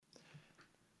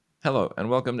Hello, and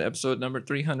welcome to episode number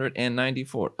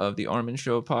 394 of the Armin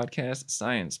Show podcast.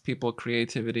 Science, people,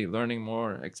 creativity, learning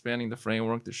more, expanding the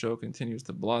framework. The show continues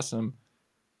to blossom.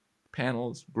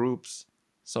 Panels, groups,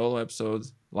 solo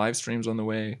episodes, live streams on the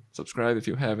way. Subscribe if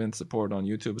you haven't. Support on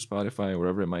YouTube, Spotify,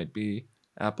 wherever it might be.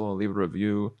 Apple, leave a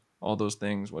review. All those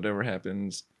things, whatever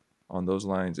happens on those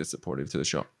lines is supportive to the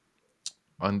show.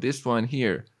 On this one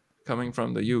here, coming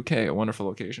from the UK, a wonderful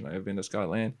location, I have been to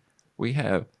Scotland, we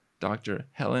have Dr.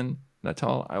 Helen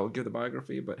Nuttall. I will give the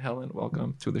biography, but Helen,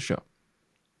 welcome to the show.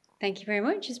 Thank you very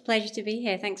much. It's a pleasure to be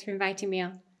here. Thanks for inviting me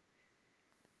on.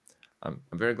 I'm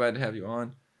very glad to have you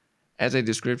on. As a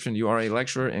description, you are a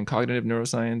lecturer in cognitive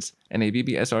neuroscience and a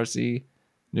BBSRC,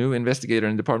 new investigator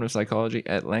in the Department of Psychology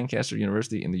at Lancaster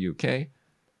University in the UK.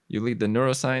 You lead the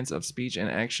Neuroscience of Speech and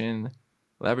Action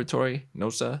Laboratory,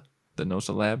 NOSA, the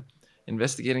NOSA lab,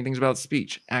 investigating things about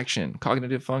speech, action,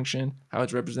 cognitive function, how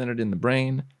it's represented in the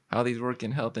brain, how these work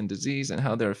in health and disease, and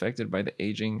how they're affected by the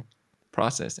aging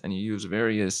process. And you use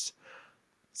various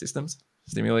systems,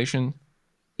 stimulation,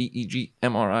 EEG,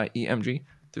 MRI, EMG,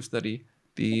 to study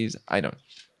these items.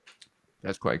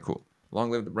 That's quite cool.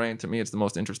 Long live the brain. To me, it's the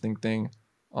most interesting thing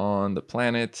on the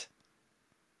planet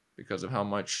because of how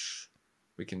much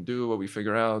we can do, what we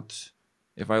figure out.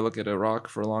 If I look at a rock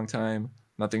for a long time,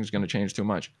 nothing's going to change too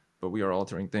much, but we are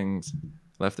altering things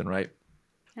left and right.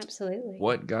 Absolutely.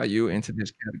 What got you into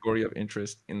this category of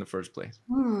interest in the first place?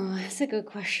 Oh, that's a good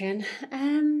question.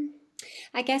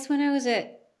 I guess when I was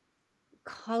at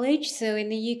college, so in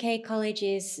the UK, college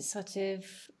is sort of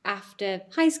after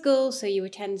high school, so you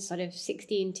attend sort of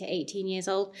 16 to 18 years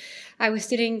old. I was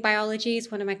studying biology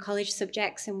as one of my college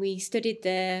subjects, and we studied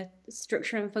the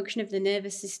structure and function of the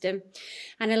nervous system.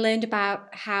 And I learned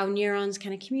about how neurons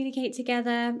kind of communicate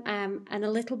together, and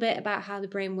a little bit about how the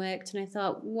brain worked. And I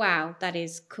thought, wow, that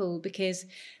is cool because,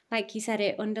 like you said,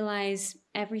 it underlies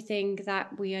everything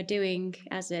that we are doing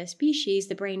as a species.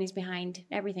 The brain is behind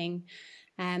everything.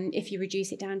 If you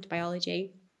reduce it down to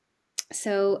biology.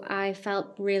 So I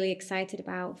felt really excited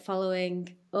about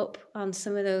following up on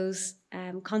some of those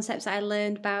concepts that I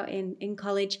learned about in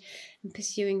college and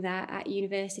pursuing that at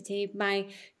university. My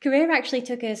career actually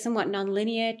took a somewhat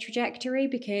non-linear trajectory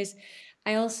because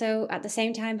I also, at the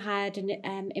same time, had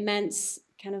an immense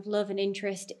kind of love and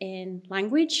interest in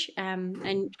language.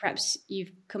 And perhaps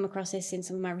you've come across this in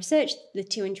some of my research. The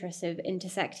two interests have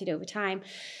intersected over time.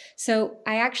 So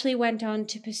I actually went on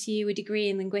to pursue a degree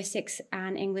in linguistics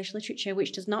and English literature,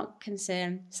 which does not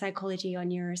concern psychology or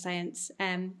neuroscience,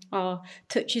 or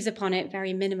touches upon it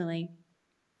very minimally.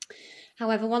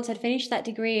 However, once I'd finished that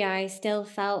degree, I still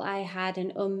felt I had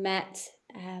an unmet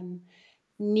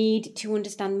need to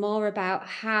understand more about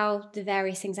how the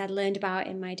various things I'd learned about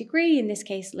in my degree, in this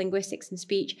case linguistics and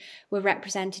speech, were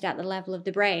represented at the level of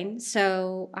the brain.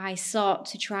 So I sought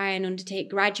to try and undertake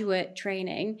graduate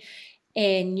training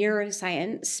in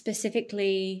neuroscience,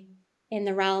 specifically in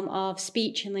the realm of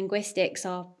speech and linguistics,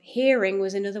 or hearing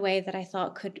was another way that I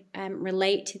thought could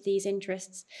relate to these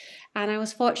interests. And I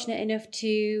was fortunate enough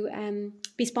to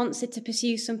be sponsored to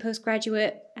pursue some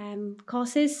postgraduate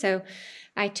courses. So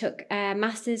I took a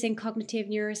master's in cognitive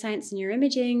neuroscience and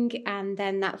neuroimaging, and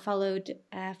then that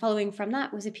following from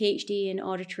that was a PhD in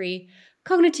auditory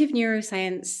cognitive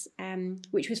neuroscience,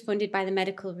 which was funded by the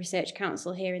Medical Research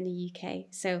Council here in the UK.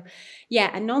 So, yeah,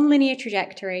 a non-linear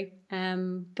trajectory,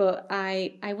 but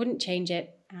I wouldn't change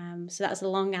it. So that's a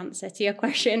long answer to your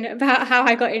question about how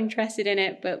I got interested in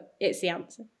it, but it's the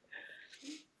answer.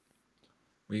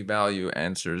 We value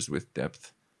answers with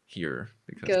depth here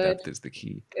because Good, depth is the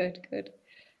key good.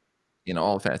 in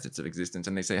all facets of existence.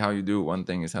 And they say how you do one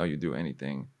thing is how you do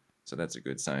anything. So that's a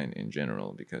good sign in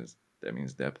general because that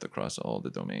means depth across all the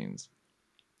domains.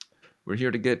 We're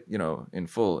here to get, in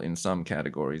full in some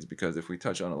categories because if we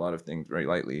touch on a lot of things very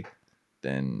lightly,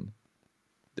 then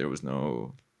there was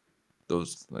no,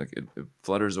 those, like it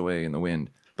flutters away in the wind.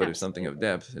 But if something of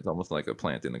depth, it's almost like a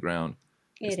plant in the ground.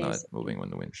 It's not moving when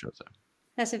the wind shows up.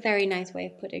 That's a very nice way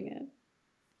of putting it.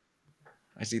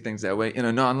 I see things that way in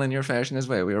a non-linear fashion as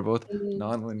well. We are both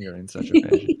non-linear in such a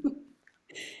fashion.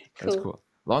 That's cool.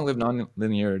 Long live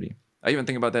non-linearity. I even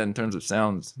think about that in terms of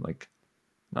sounds, like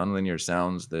non-linear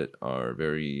sounds that are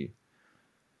they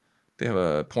have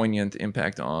a poignant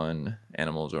impact on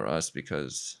animals or us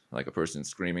because like a person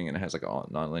screaming and it has like a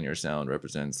non-linear sound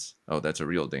represents, oh, that's a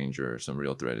real danger, some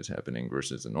real threat is happening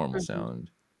versus a normal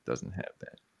sound doesn't have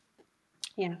that.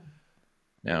 Yeah.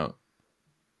 Now,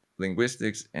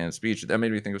 linguistics and speech, that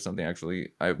made me think of something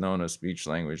actually. I've known a speech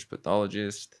language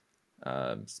pathologist.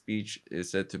 Speech is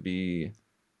said to be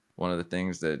one of the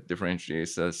things that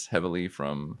differentiates us heavily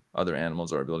from other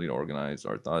animals, our ability to organize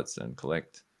our thoughts and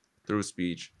collect through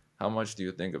speech. how much do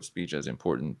you think of speech as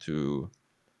important to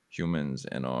humans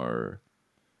and our,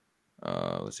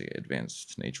 let's say,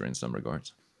 advanced nature in some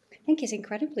regards? I think it's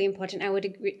incredibly important. I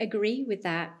would agree with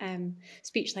that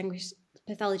speech language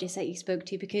pathologist that you spoke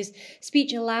to, because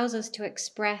speech allows us to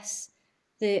express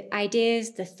the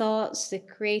ideas, the thoughts, the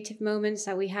creative moments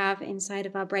that we have inside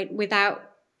of our brain without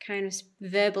kind of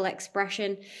verbal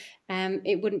expression.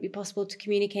 It wouldn't be possible to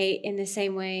communicate in the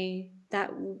same way that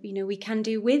we can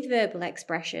do with verbal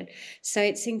expression. So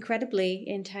it's incredibly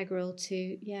integral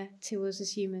to us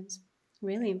as humans.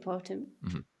 Really important.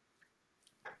 Mm-hmm.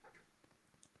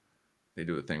 They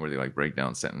do a thing where they like break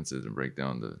down sentences and break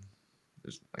down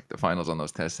there's like the finals on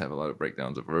those tests have a lot of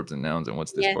breakdowns of verbs and nouns and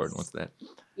what's this part and what's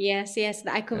Yes. that. Yes. I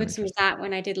Kind of covered some of interesting. that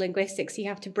when I did linguistics. You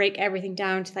have to break everything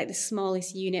down to like the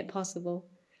smallest unit possible.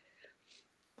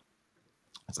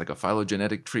 It's like a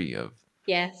phylogenetic tree of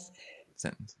Yes.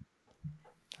 sentence.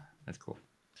 That's cool.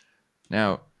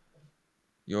 Now,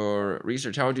 your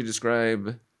research, how would you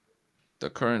describe the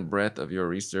current breadth of your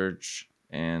research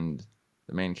and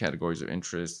the main categories of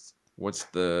interest? What's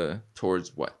the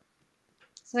towards what?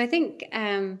 So I think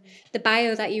the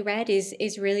bio that you read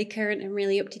is really current and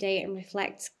really up to date and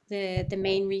reflects the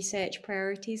main research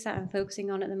priorities that I'm focusing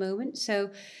on at the moment.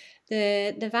 So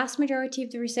the vast majority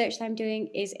of the research that I'm doing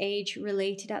is age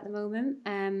related at the moment.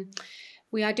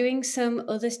 We are doing some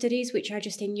other studies which are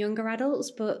just in younger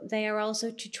adults, but they are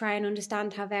also to try and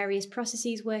understand how various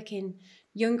processes work in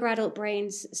younger adult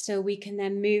brains so we can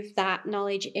then move that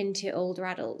knowledge into older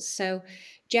adults. So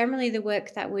generally the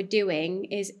work that we're doing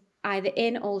is either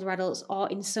in older adults or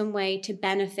in some way to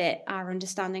benefit our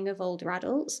understanding of older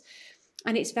adults.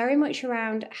 And it's very much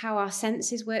around how our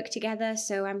senses work together.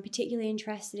 So I'm particularly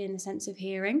interested in the sense of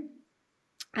hearing.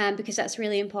 Because that's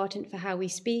really important for how we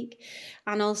speak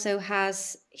and also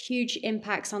has huge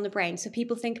impacts on the brain. So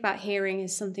people think about hearing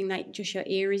as something that just your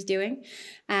ear is doing.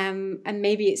 And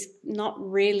maybe it's not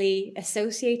really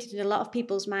associated in a lot of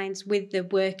people's minds with the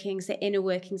workings, the inner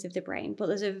workings of the brain. But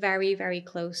there's a very, very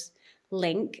close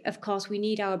link. Of course, we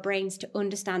need our brains to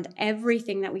understand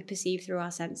everything that we perceive through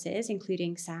our senses,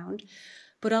 including sound.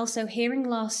 But also, hearing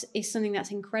loss is something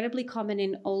that's incredibly common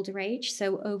in older age.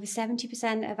 So, over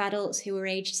 70% of adults who are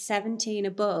aged 70 and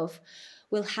above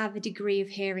will have a degree of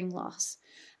hearing loss.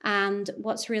 And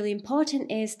what's really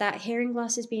important is that hearing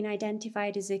loss has been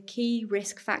identified as a key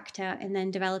risk factor in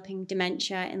then developing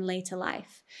dementia in later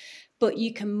life. But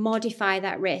you can modify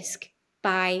that risk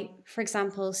by, for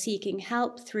example, seeking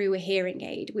help through a hearing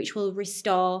aid, which will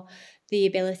restore the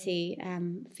ability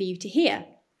for you to hear.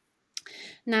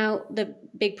 Now, the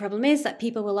big problem is that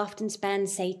people will often spend,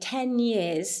 say, 10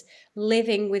 years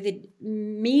living with a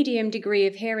medium degree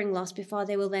of hearing loss before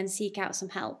they will then seek out some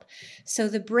help. So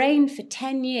the brain for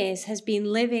 10 years has been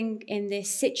living in this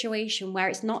situation where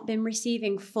it's not been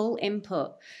receiving full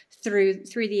input through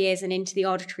the ears and into the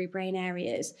auditory brain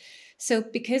areas. So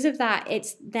because of that,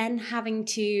 it's then having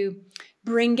to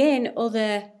bring in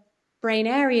other brain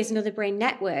areas and other brain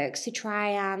networks to try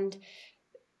and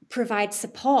provide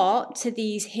support to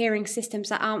these hearing systems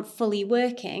that aren't fully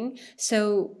working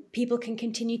so people can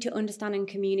continue to understand and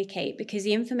communicate, because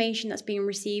the information that's being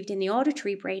received in the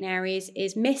auditory brain areas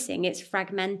is missing. It's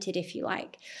fragmented, if you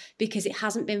like, because it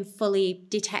hasn't been fully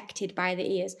detected by the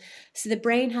ears. So the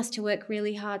brain has to work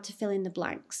really hard to fill in the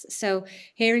blanks. So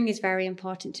hearing is very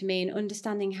important to me, and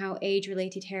understanding how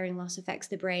age-related hearing loss affects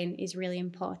the brain is really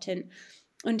important.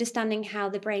 Understanding how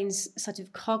the brain's sort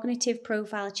of cognitive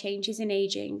profile changes in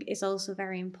aging is also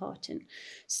very important.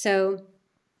 So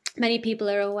many people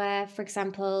are aware, for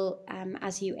example,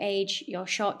 as you age, your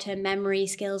short-term memory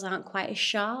skills aren't quite as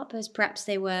sharp as perhaps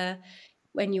they were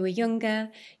when you were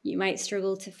younger. You might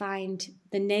struggle to find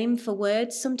the name for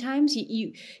words sometimes.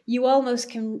 You almost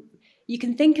can... You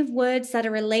can think of words that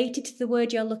are related to the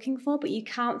word you're looking for, but you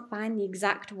can't find the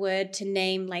exact word to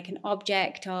name like an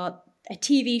object or a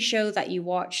TV show that you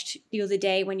watched the other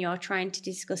day when you're trying to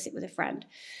discuss it with a friend.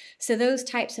 So those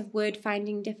types of word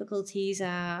finding difficulties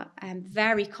are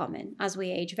very common as we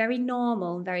age, very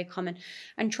normal and very common.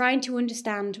 And trying to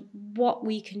understand what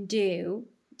we can do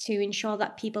to ensure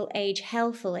that people age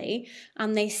healthily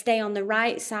and they stay on the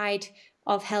right side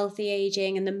of healthy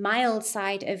aging and the mild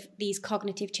side of these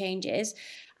cognitive changes.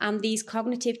 And these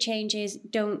cognitive changes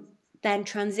don't then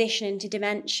transition into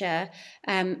dementia,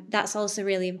 that's also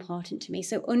really important to me.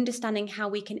 So understanding how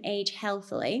we can age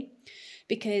healthily,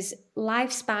 because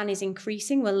lifespan is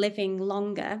increasing. We're living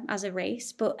longer as a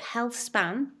race, but health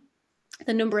span,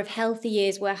 the number of healthy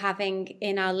years we're having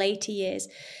in our later years,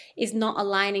 is not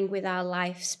aligning with our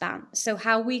lifespan. So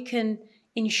how we can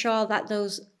ensure that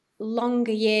those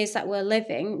longer years that we're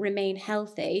living remain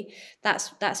healthy,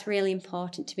 that's really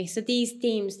important to me. So these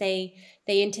themes, they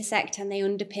intersect and they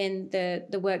underpin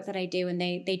the work that I do, and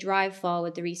they drive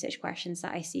forward the research questions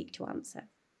that I seek to answer.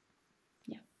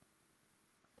 Yeah.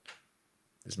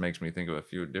 This makes me think of a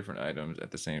few different items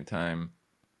at the same time.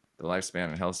 The lifespan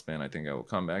and health span, I think I will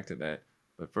come back to that.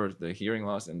 But first, the hearing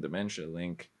loss and dementia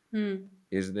link.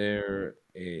 Is there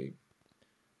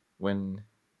when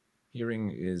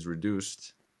hearing is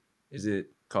reduced, is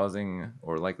it causing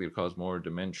or likely to cause more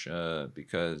dementia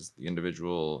because the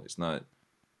individual is not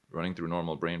running through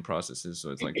normal brain processes?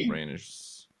 So it's like the brain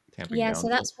is tamping Yeah, down. so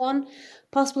that's one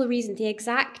possible reason. The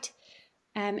exact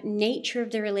nature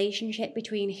of the relationship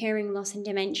between hearing loss and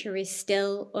dementia is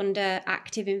still under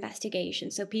active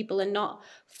investigation. So people are not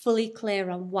fully clear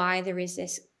on why there is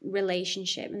this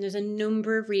relationship. And there's a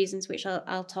number of reasons which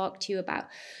I'll talk to you about.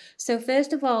 So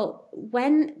first of all,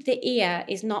 when the ear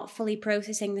is not fully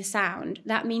processing the sound,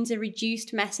 that means a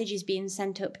reduced message is being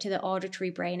sent up to the auditory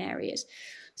brain areas.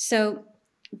 So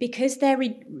because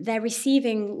they're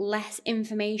receiving less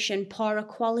information, poorer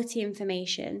quality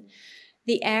information,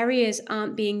 the areas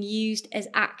aren't being used as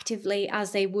actively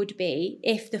as they would be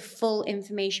if the full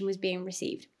information was being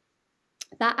received.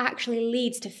 That actually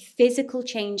leads to physical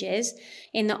changes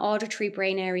in the auditory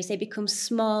brain areas. They become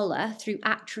smaller through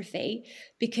atrophy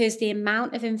because the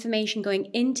amount of information going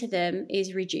into them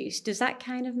is reduced. Does that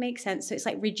kind of make sense? So it's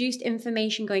like reduced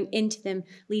information going into them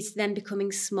leads to them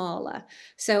becoming smaller.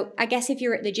 So I guess if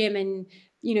you're at the gym and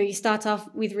you start off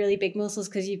with really big muscles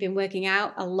because you've been working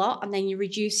out a lot, and then you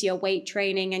reduce your weight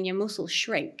training and your muscles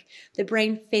shrink, the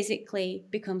brain physically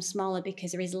becomes smaller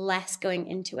because there is less going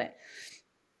into it.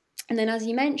 And then, as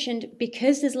you mentioned,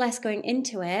 because there's less going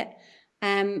into it,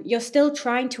 you're still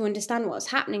trying to understand what's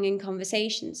happening in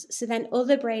conversations. So then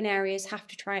other brain areas have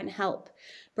to try and help.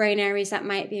 Brain areas that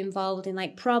might be involved in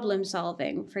like problem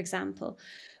solving, for example,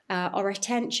 or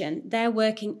attention, they're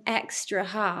working extra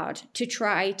hard to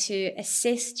try to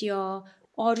assist your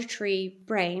auditory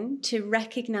brain to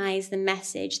recognize the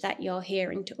message that you're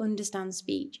hearing, to understand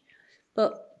speech.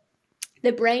 But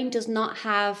the brain does not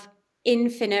have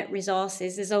infinite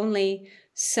resources. There's only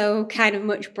so kind of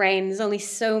much brain, there's only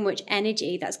so much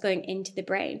energy that's going into the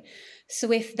brain.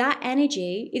 So if that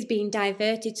energy is being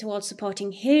diverted towards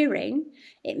supporting hearing,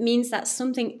 it means that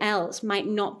something else might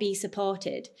not be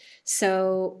supported.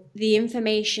 So the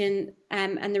information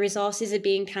and the resources are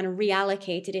being kind of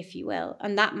reallocated, if you will,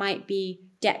 and that might be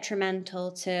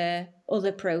detrimental to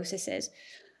other processes.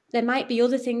 There might be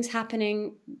other things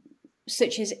happening,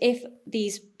 such as if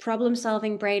these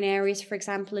problem-solving brain areas, for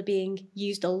example, are being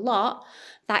used a lot,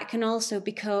 that can also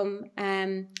become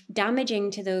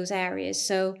damaging to those areas.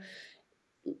 So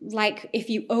like if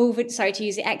you sorry to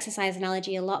use the exercise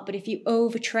analogy a lot, but if you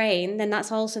overtrain, then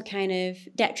that's also kind of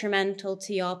detrimental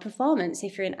to your performance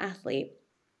if you're an athlete.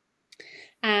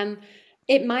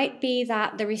 It might be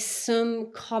that there is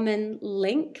some common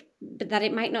link, but that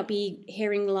it might not be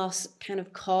hearing loss kind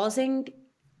of causing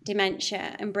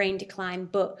dementia and brain decline,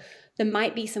 but there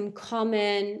might be some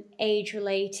common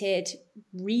age-related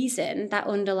reason that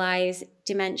underlies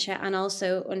dementia and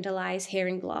also underlies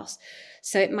hearing loss.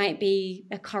 So it might be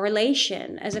a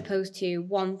correlation as opposed to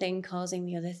one thing causing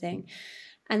the other thing.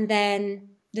 And then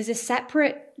there's a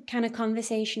separate kind of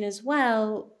conversation as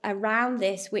well around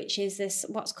this, which is this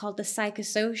what's called the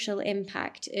psychosocial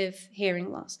impact of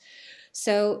hearing loss.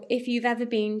 So if you've ever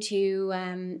been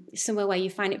to somewhere where you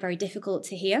find it very difficult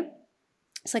to hear,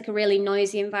 it's like a really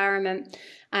noisy environment,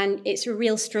 and it's a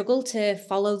real struggle to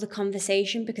follow the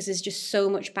conversation because there's just so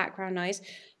much background noise.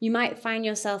 You might find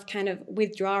yourself kind of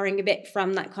withdrawing a bit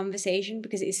from that conversation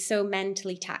because it's so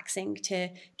mentally taxing to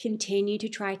continue to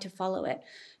try to follow it.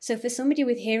 So for somebody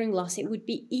with hearing loss, it would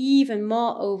be even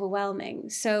more overwhelming.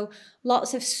 So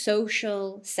lots of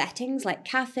social settings like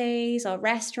cafes or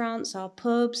restaurants or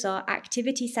pubs or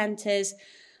activity centres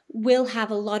will have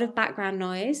a lot of background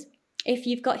noise. If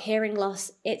you've got hearing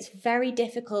loss, it's very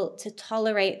difficult to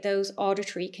tolerate those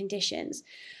auditory conditions.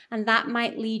 And that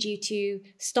might lead you to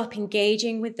stop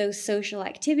engaging with those social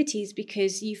activities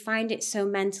because you find it so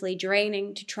mentally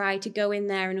draining to try to go in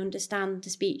there and understand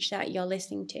the speech that you're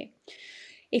listening to.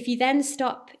 If you then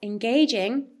stop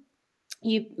engaging,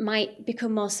 you might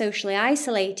become more socially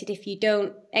isolated if you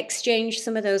don't exchange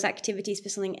some of those activities for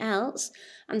something else.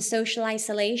 And social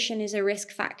isolation is a risk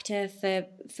factor for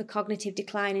cognitive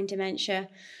decline and dementia.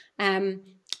 And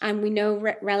we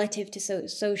know relative to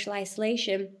social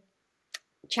isolation,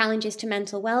 challenges to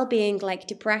mental well-being like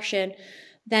depression,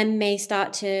 then may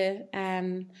start to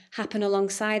happen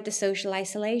alongside the social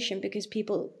isolation, because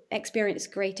people experience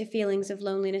greater feelings of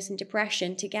loneliness and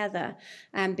depression together,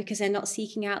 because they're not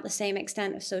seeking out the same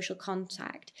extent of social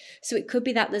contact. So it could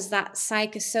be that there's that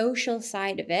psychosocial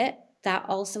side of it that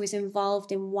also is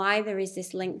involved in why there is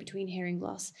this link between hearing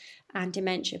loss and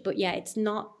dementia. But yeah, it's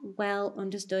not well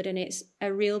understood, and it's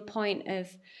a real point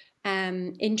of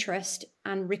interest,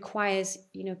 and requires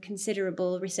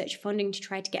considerable research funding to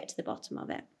try to get to the bottom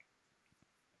of it.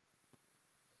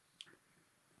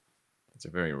 It's a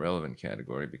very relevant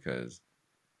category because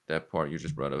that part you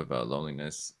just brought up about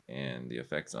loneliness and the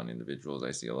effects on individuals,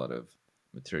 I see a lot of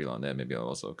material on that. Maybe I'll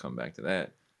also come back to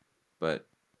that. But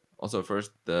also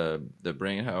first, the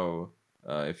brain, how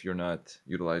if you're not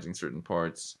utilizing certain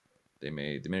parts, they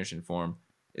may diminish in form.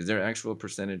 Is there actual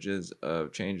percentages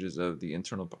of changes of the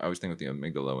internal? I always think of the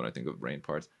amygdala when I think of brain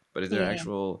parts, but is there Yeah.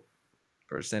 actual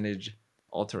percentage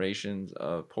alterations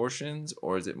of portions,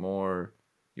 or is it more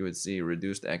you would see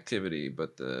reduced activity,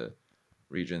 but the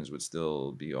regions would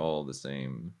still be all the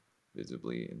same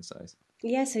visibly in size?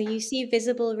 Yeah, so you see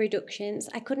visible reductions.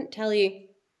 I couldn't tell you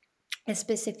a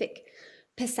specific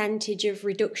percentage of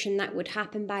reduction that would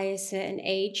happen by a certain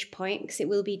age point, because it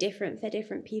will be different for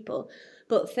different people.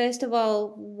 But first of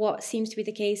all, what seems to be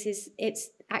the case is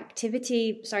it's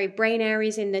brain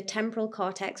areas in the temporal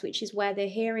cortex, which is where the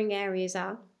hearing areas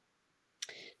are.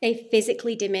 They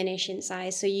physically diminish in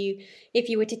size. So if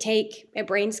you were to take a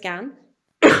brain scan,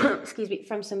 excuse me,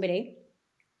 from somebody,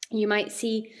 you might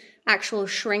see actual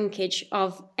shrinkage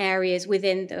of areas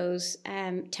within those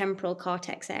temporal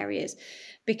cortex areas,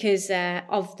 because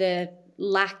of the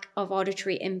lack of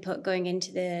auditory input going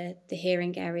into the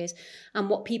hearing areas. And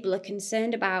what people are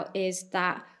concerned about is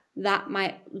that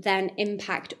might then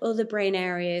impact other brain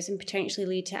areas and potentially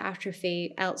lead to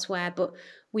atrophy elsewhere. But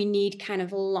we need kind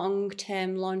of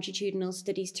long-term longitudinal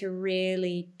studies to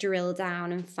really drill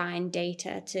down and find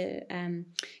data to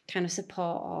kind of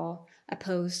support or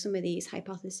oppose some of these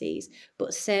hypotheses.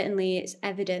 But certainly it's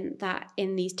evident that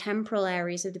in these temporal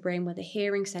areas of the brain where the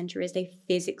hearing center is, they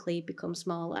physically become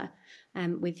smaller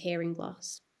with hearing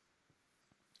loss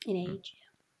in Hmm. age.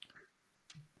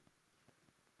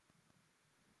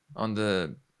 On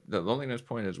the loneliness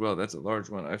point as well, that's a large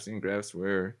one. I've seen graphs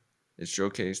where it's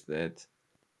showcased that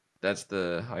that's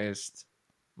the highest,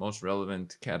 most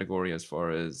relevant category as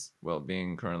far as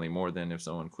well-being currently, more than if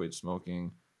someone quit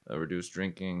smoking, reduce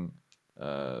drinking,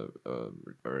 or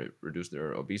reduce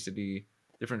their obesity.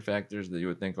 Different factors that you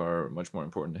would think are much more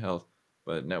important to health,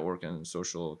 but network and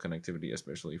social connectivity,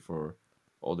 especially for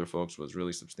older folks, was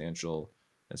really substantial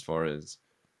as far as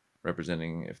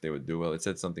representing if they would do well. It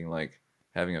said something like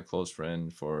having a close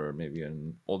friend for maybe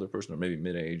an older person or maybe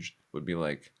mid-age would be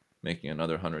like making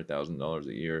another $100,000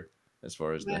 a year as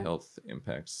far as the Yeah. health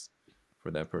impacts for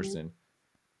that Yeah. person.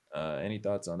 Any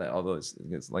thoughts on that? Although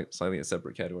it's like slightly a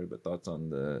separate category, but thoughts on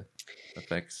the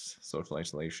effects, social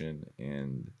isolation,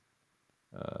 and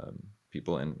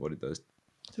people and what it does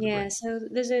to the Yeah, brain. so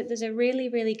there's a really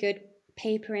really good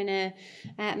paper in a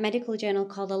medical journal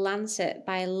called The Lancet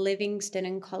by Livingston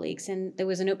and colleagues, and there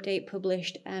was an update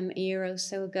published a year or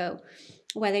so ago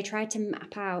where they tried to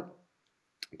map out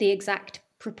the exact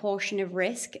proportion of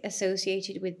risk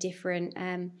associated with different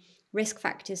risk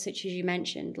factors, such as you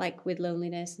mentioned, like with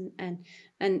loneliness,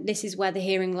 and this is where the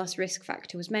hearing loss risk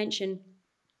factor was mentioned.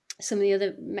 Some of the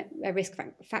other risk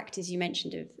factors you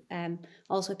mentioned have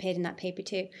also appeared in that paper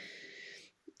too.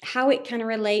 How it kind of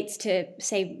relates to,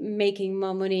 say, making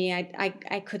more money,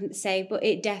 I couldn't say, but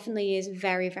it definitely is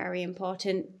very, very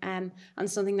important, and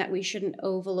something that we shouldn't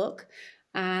overlook.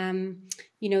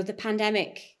 The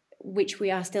pandemic, which we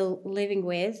are still living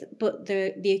with, but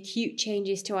the acute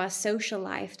changes to our social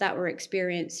life that were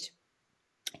experienced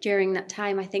during that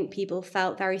time, I think people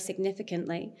felt very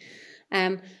significantly.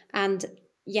 And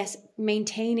yes,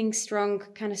 maintaining strong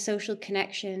kind of social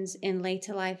connections in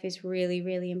later life is really,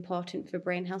 really important for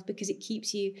brain health, because it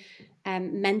keeps you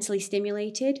mentally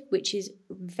stimulated, which is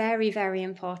very, very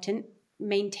important.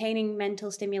 Maintaining mental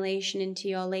stimulation into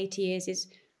your later years is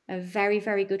a very,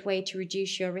 very good way to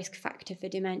reduce your risk factor for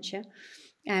dementia.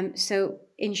 So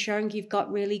ensuring you've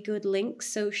got really good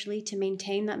links socially to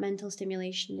maintain that mental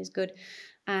stimulation is good.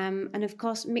 And of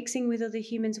course, mixing with other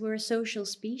humans, we're a social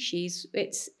species.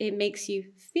 It makes you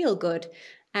feel good.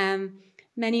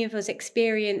 Many of us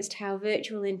experienced how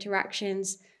virtual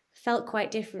interactions felt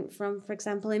quite different from, for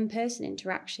example, in-person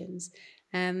interactions.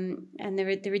 And there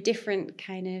are different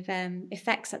kind of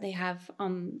effects that they have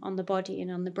on the body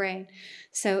and on the brain.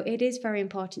 So it is very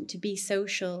important to be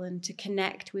social and to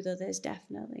connect with others,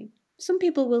 definitely. Some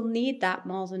people will need that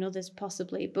more than others,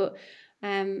 possibly, but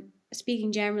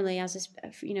speaking generally, as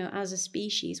as a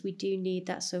species, we do need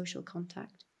that social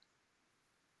contact.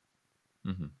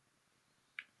 Mm-hmm.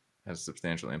 Has a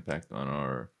substantial impact on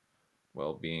our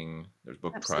well-being. There's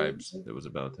book Tribes Absolutely. that was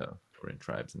about how we're in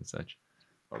tribes and such,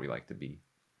 or we like to be.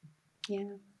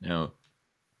 Yeah. Now,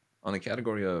 on the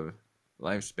category of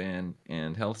lifespan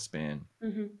and health span,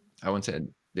 Hmm. I once had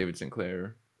David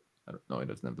Sinclair. I don't know, he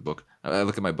doesn't have the book. I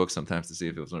look at my book sometimes to see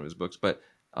if it was one of his books, but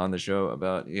on the show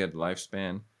about he had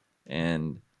lifespan,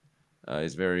 and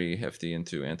he's very hefty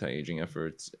into anti-aging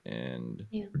efforts and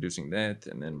Yeah. reducing that.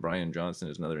 And then Brian Johnson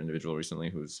is another individual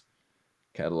recently who's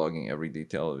cataloging every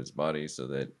detail of his body so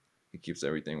that he keeps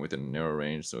everything within a narrow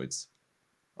range. So it's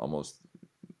almost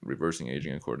reversing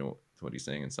aging according to what he's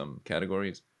saying in some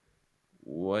categories.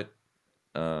 What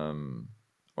um,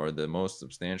 are the most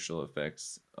substantial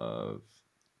effects of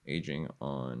aging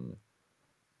on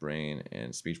brain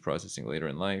and speech processing later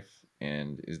in life?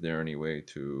 And is there any way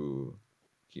to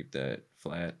keep that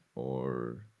flat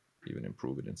or even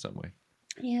improve it in some way?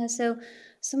 Yeah. So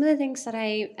some of the things that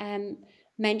I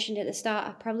mentioned at the start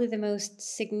are probably the most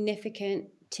significant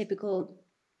typical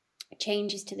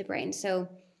changes to the brain. So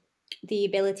the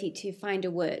ability to find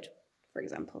a word, for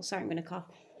example. Sorry, I'm going to cough.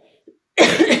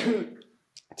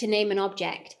 To name an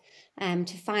object,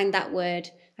 to find that word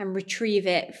and retrieve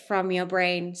it from your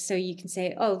brain, so you can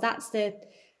say, "Oh, that's the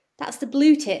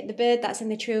blue tit, the bird that's in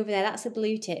the tree over there. That's the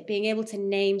blue tit." Being able to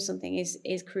name something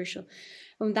is crucial.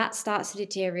 And that starts to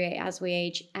deteriorate as we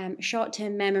age.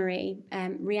 Short-term memory,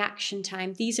 reaction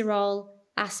time. These are all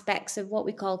aspects of what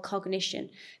we call cognition.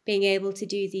 Being able to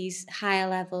do these higher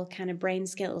level kind of brain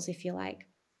skills, if you like.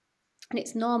 And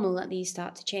it's normal that these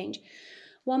start to change.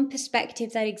 One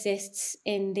perspective that exists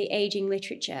in the aging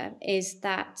literature is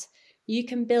that you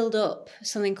can build up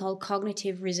something called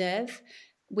cognitive reserve,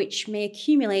 which may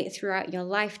accumulate throughout your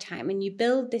lifetime. And you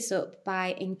build this up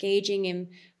by engaging in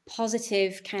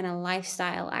positive kind of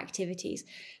lifestyle activities.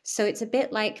 So it's a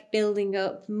bit like building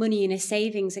up money in a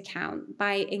savings account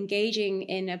by engaging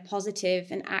in a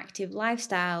positive and active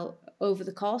lifestyle over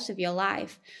the course of your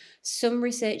life. Some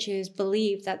researchers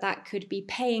believe that that could be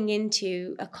paying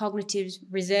into a cognitive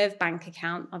reserve bank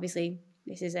account. Obviously,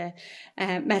 this is a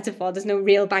metaphor. There's no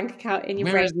real bank account in your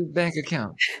Where brain. is this bank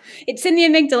account? It's in the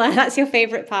amygdala. That's your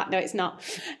favorite part. No, it's not.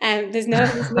 There's no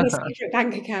secret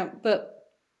bank account. But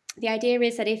the idea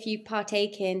is that if you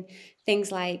partake in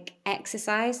things like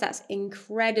exercise, that's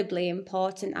incredibly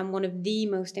important and one of the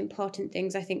most important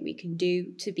things I think we can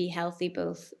do to be healthy,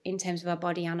 both in terms of our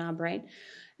body and our brain.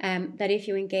 That if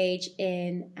you engage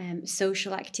in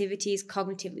social activities,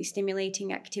 cognitively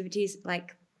stimulating activities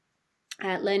like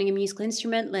learning a musical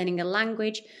instrument, learning a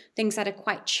language, things that are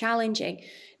quite challenging,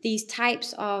 these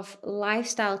types of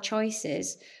lifestyle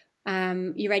choices,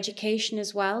 your education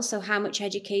as well. So, how much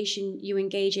education you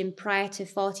engage in prior to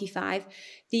 45,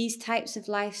 these types of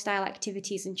lifestyle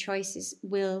activities and choices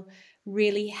will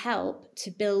really help to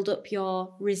build up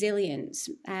your resilience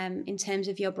in terms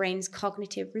of your brain's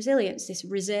cognitive resilience, this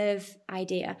reserve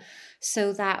idea,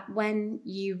 so that when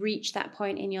you reach that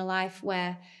point in your life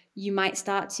where you might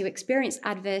start to experience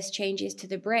adverse changes to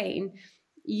the brain,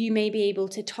 you may be able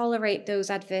to tolerate those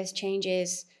adverse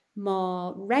changes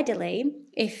more readily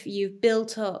if you've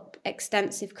built up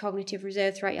extensive cognitive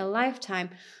reserve throughout your lifetime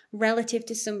relative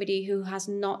to somebody who has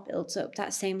not built up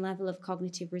that same level of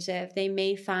cognitive reserve. They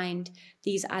may find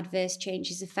these adverse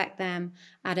changes affect them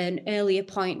at an earlier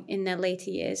point in their later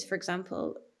years, for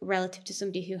example, relative to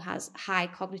somebody who has high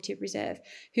cognitive reserve,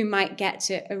 who might get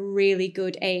to a really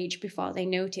good age before they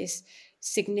notice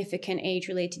significant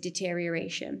age-related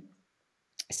deterioration.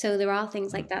 So there are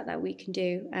things like that we can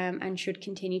do and should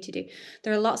continue to do.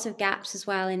 There are lots of gaps as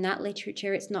well in that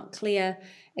literature. It's not clear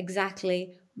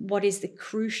exactly what is the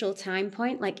crucial time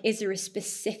point. Like, is there a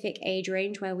specific age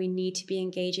range where we need to be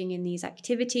engaging in these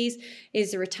activities?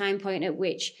 Is there a time point at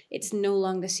which it's no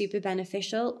longer super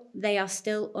beneficial? They are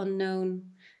still unknown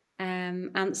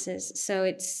answers.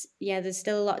 So there's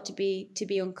still a lot to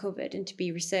be uncovered and to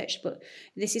be researched, but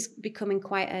this is becoming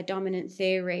quite a dominant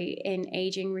theory in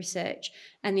aging research,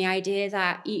 and the idea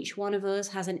that each one of us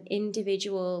has an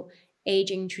individual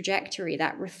aging trajectory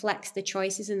that reflects the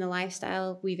choices and the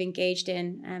lifestyle we've engaged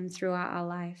in throughout our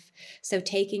life. So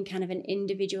taking kind of an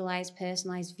individualized,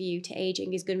 personalized view to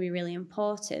aging is going to be really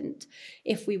important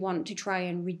if we want to try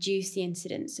and reduce the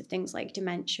incidence of things like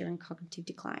dementia and cognitive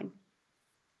decline.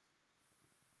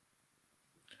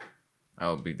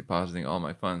 I'll be depositing all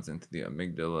my funds into the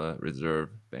Amygdala Reserve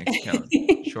bank account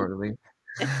shortly.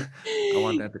 I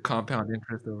want that to compound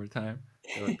interest over time.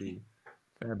 That would be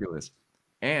fabulous.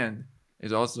 And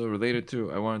is also related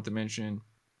to, I wanted to mention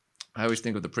I always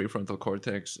think of the prefrontal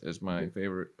cortex as my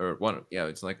favorite, or one. Yeah,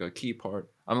 it's like a key part.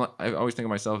 I always think of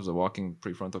myself as a walking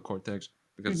prefrontal cortex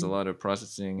because it's a Mhm. lot of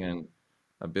processing and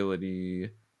ability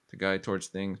to guide towards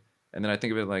things. And then I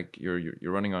think of it like you're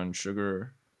running on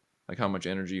sugar, like how much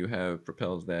energy you have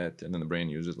propels that, and then the brain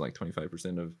uses like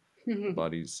 25% of the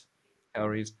body's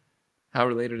calories. How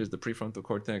related is the prefrontal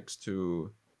cortex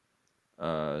to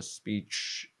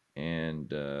speech and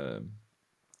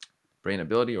brain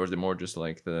ability, or is it more just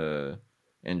like the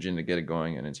engine to get it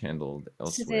going and it's handled So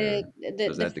elsewhere?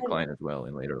 Does the that decline as well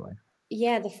in later life?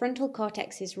 yeah, the frontal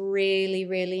cortex is really,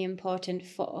 really important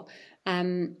for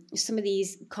some of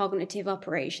these cognitive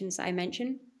operations I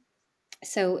mentioned.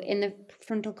 So, in the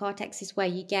frontal cortex is where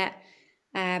you get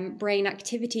brain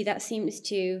activity that seems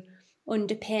to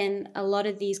underpin a lot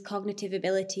of these cognitive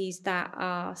abilities that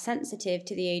are sensitive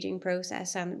to the aging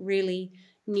process and really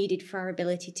needed for our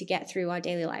ability to get through our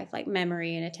daily life, like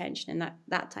memory and attention and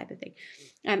that type of thing.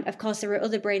 Of course, there are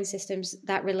other brain systems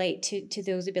that relate to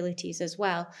those abilities as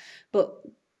well, but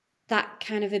that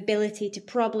kind of ability to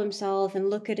problem solve and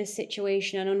look at a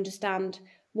situation and understand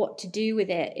what to do with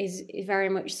it is very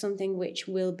much something which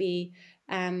will be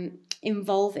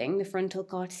involving the frontal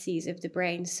cortices of the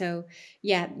brain. So,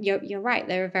 yeah, you're right.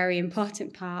 They're a very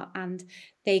important part and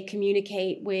they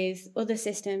communicate with other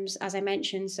systems, as I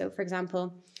mentioned. So, for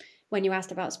example, when you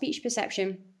asked about speech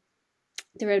perception,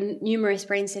 there are numerous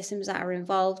brain systems that are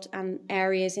involved, and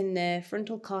areas in the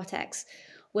frontal cortex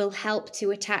will help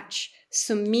to attach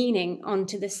some meaning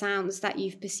onto the sounds that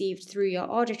you've perceived through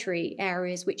your auditory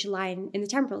areas, which lie in the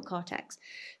temporal cortex.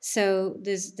 So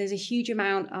there's a huge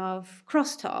amount of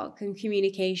crosstalk and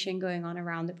communication going on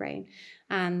around the brain,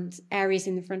 and areas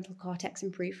in the frontal cortex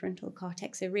and prefrontal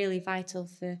cortex are really vital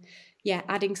for, yeah,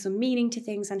 adding some meaning to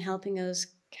things and helping us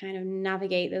kind of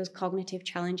navigate those cognitive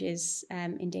challenges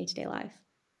in day-to-day life.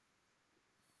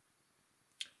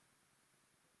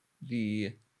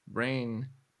 The brain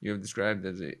you have described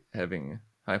as it having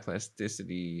high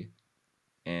plasticity,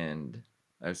 and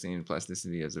I've seen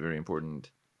plasticity as a very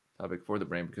important topic for the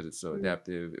brain because it's so Mm.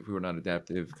 adaptive. If we were not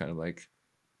adaptive, kind of like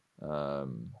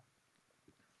um,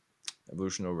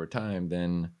 evolution over time,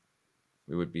 then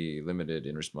we would be limited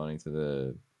in responding to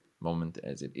the moment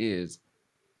as it is.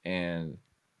 And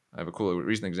I have a cool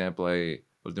recent example. I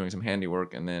was doing some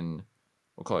handiwork and then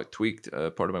we'll call it tweaked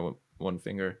part of my one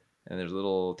finger, and there's a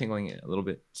little tingling a little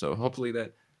bit. So hopefully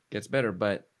that gets better,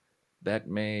 but that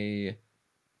may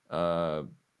uh,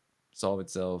 solve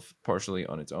itself partially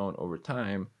on its own over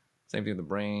time. Same thing with the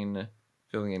brain,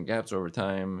 filling in gaps over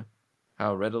time.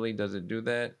 How readily does it do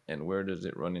that, and where does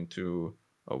it run into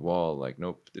a wall? Like,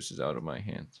 nope, this is out of my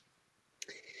hands.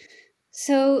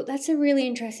 So that's a really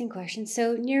interesting question.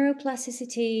 So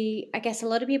neuroplasticity, I guess a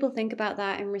lot of people think about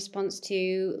that in response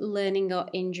to learning or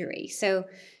injury. So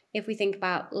if we think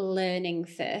about learning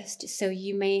first, so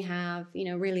you may have,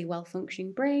 really well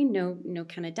functioning brain, no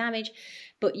kind of damage,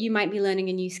 but you might be learning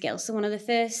a new skill. So one of the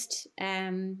first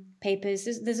papers,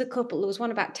 there's a couple. There was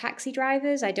one about taxi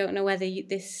drivers. I don't know whether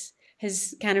this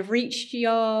has kind of reached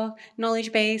your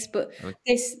knowledge base, but Really?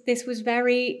 this was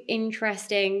very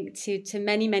interesting to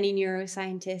many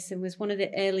neuroscientists, and was one of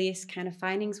the earliest kind of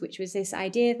findings, which was this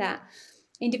idea that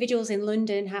individuals in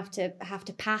London have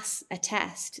to pass a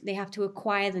test. They have to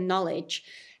acquire the knowledge,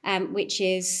 which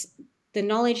is the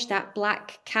knowledge that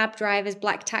black cab drivers,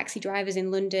 black taxi drivers in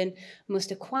London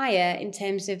must acquire in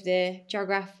terms of the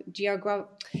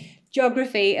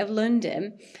geography of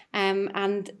London.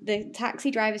 And the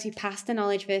taxi drivers who passed the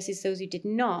knowledge versus those who did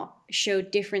not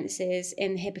showed differences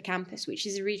in the hippocampus, which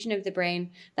is a region of the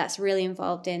brain that's really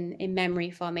involved in memory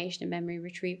formation and memory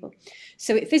retrieval.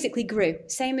 So it physically grew.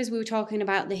 Same as we were talking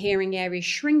about the hearing area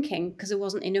shrinking because there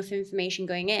wasn't enough information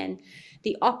going in.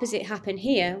 The opposite happened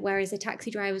here, whereas the taxi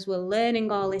drivers were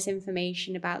learning all this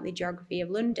information about the geography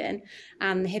of London,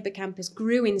 and the hippocampus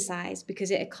grew in size because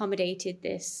it accommodated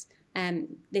this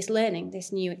learning,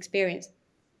 this new experience.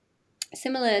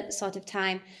 Similar sort of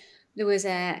time, there was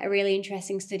a really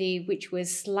interesting study which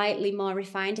was slightly more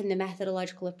refined in the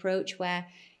methodological approach, where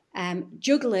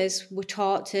jugglers were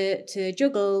taught to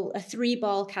juggle a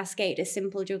three-ball cascade, a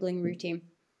simple juggling routine.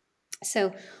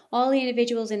 So all the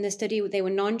individuals in the study, they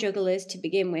were non-jugglers to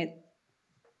begin with,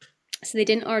 so they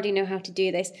didn't already know how to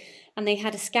do this. And they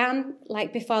had a scan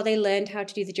like before they learned how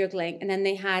to do the juggling. And then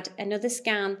they had another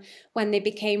scan when they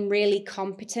became really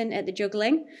competent at the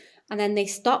juggling. And then they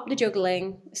stopped the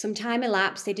juggling. Some time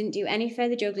elapsed. They didn't do any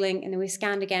further juggling. And they were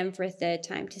scanned again for a third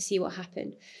time to see what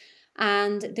happened.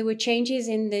 And there were changes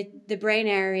in the brain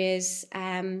areas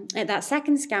at that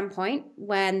second scan point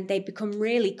when they become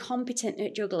really competent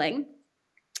at juggling.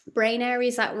 Brain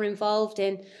areas that were involved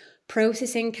in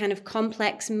processing kind of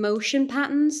complex motion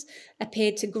patterns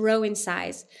appeared to grow in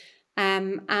size.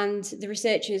 And the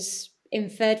researchers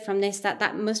inferred from this that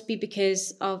that must be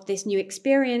because of this new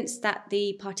experience that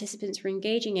the participants were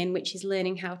engaging in, which is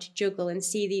learning how to juggle and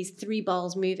see these 3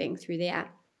 balls moving through the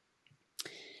air.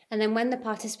 And then when the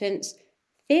participants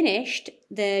finished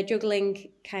the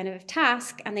juggling kind of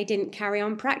task and they didn't carry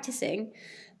on practicing,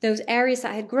 those areas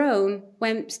that had grown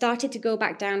started to go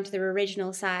back down to their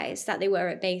original size that they were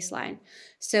at baseline.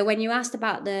 So when you asked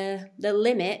about the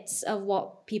limits of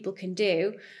what people can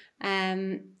do,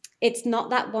 it's not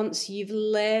that once you've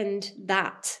learned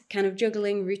that kind of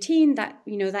juggling routine that,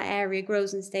 you know, that area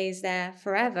grows and stays there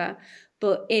forever,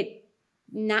 but it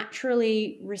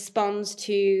naturally responds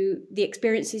to the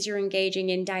experiences you're engaging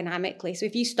in dynamically. So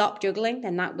if you stop juggling,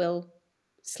 then that will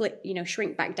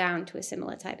shrink back down to a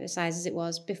similar type of size as it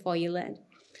was before you learned.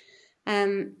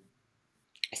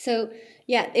 So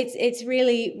yeah, it's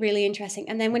really, really interesting.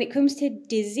 And then when it comes to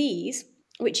disease,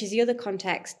 which is the other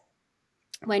context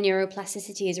where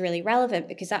neuroplasticity is really relevant,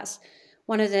 because that's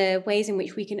one of the ways in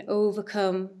which we can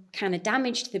overcome kind of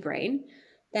damage to the brain,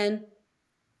 then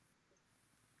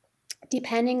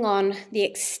depending on the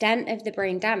extent of the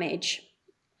brain damage,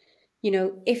 you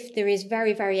know, if there is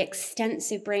very, very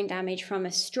extensive brain damage from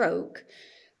a stroke,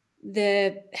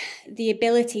 the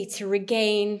ability to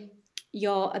regain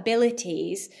your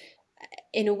abilities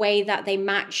in a way that they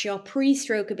match your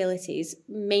pre-stroke abilities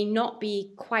may not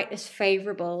be quite as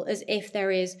favorable as if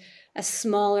there is a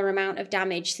smaller amount of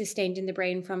damage sustained in the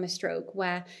brain from a stroke,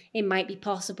 where it might be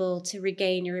possible to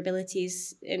regain your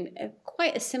abilities in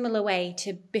quite a similar way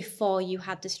to before you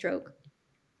had the stroke.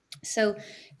 So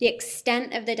the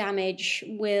extent of the damage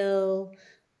will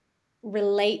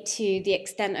relate to the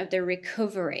extent of the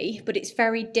recovery, but it's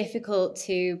very difficult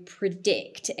to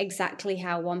predict exactly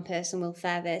how one person will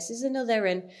fare versus another,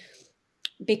 and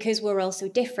because we're all so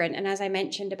different. And as I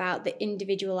mentioned about the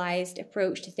individualized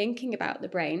approach to thinking about the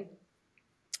brain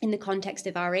in the context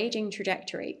of our aging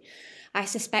trajectory, I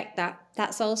suspect that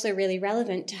that's also really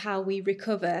relevant to how we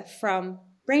recover from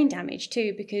brain damage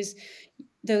too, because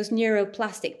those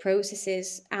neuroplastic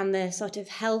processes and the sort of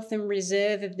health and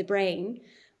reserve of the brain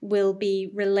will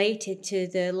be related to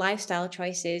the lifestyle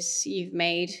choices you've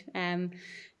made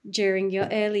during your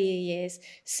earlier years.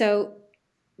 So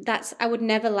I would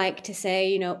never like to say,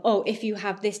 you know, oh, if you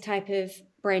have this type of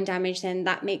brain damage, then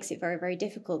that makes it very, very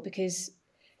difficult, because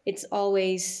it's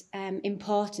always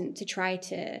important to try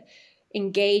to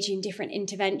engage in different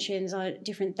interventions or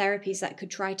different therapies that could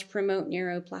try to promote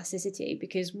neuroplasticity,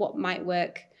 because what might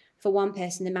work for one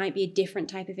person, there might be a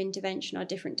different type of intervention or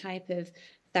different type of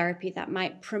therapy that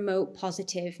might promote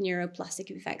positive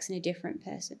neuroplastic effects in a different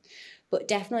person. But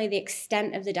definitely the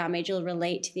extent of the damage will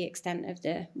relate to the extent of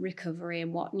the recovery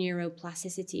and what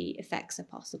neuroplasticity effects are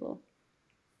possible.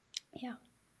 Yeah.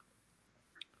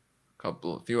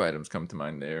 A few items come to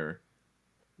mind there.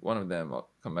 One of them, I'll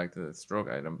come back to the stroke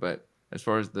item, but as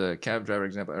far as the cab driver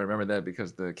example, I remember that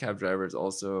because the cab drivers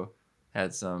also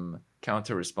had some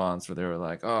counter response where they were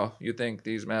like, oh, you think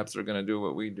these maps are going to do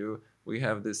what we do? We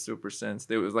have this super sense.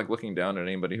 It was like looking down at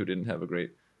anybody who didn't have a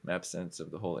great map sense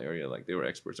of the whole area. Like they were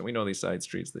experts. And we know these side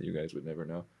streets that you guys would never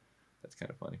know. That's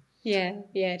kind of funny. Yeah,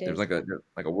 it There's is.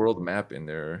 like a world map in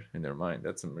their mind.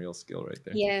 That's some real skill right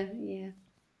there. Yeah.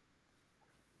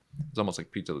 It's almost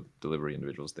like pizza delivery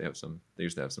individuals. They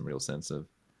used to have some real sense of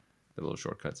the little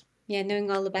shortcuts. Yeah, knowing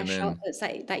all the best then, shortcuts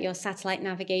that your satellite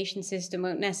navigation system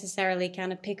won't necessarily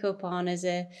kind of pick up on as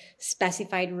a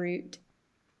specified route.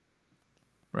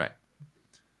 Right.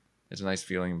 It's a nice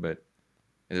feeling, but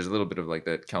there's a little bit of like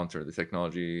that counter. The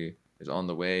technology is on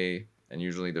the way, and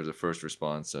usually there's a first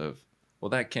response of, well,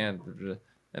 that can't,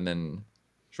 and then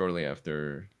shortly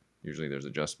after, usually there's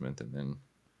adjustment, and then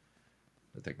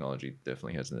the technology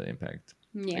definitely has an impact.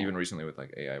 Yeah. Even recently with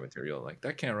like AI material, like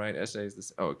that can't write essays.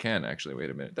 This it can actually. Wait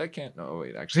a minute, that can't. No,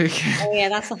 wait, actually, it can. Oh yeah,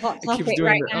 that's a hot topic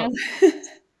right now.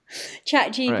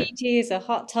 ChatGPT is a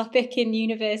hot topic in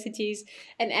universities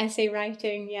and essay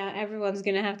writing. Yeah, everyone's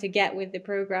going to have to get with the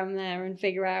program there and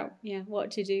figure out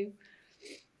what to do.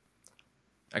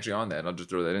 Actually, on that, I'll just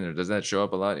throw that in there. Does that show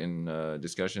up a lot in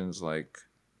discussions like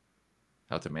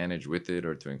how to manage with it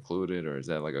or to include it, or is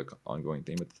that like an ongoing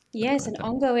theme? Yeah, it's an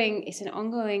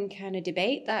ongoing kind of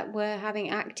debate that we're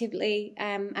having actively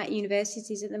at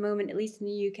universities at the moment, at least in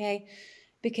the UK,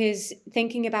 because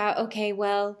thinking about, okay,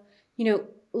 well,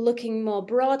 looking more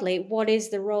broadly, what is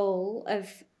the role of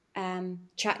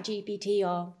ChatGPT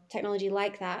or technology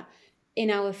like that in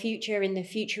our future, in the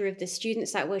future of the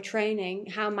students that we're training?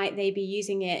 How might they be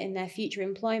using it in their future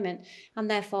employment? And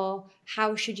therefore,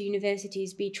 how should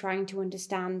universities be trying to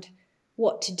understand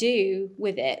what to do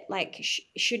with it. Like,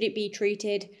 should it be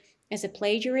treated as a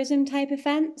plagiarism type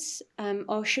offence,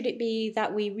 or should it be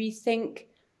that we rethink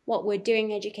what we're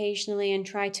doing educationally and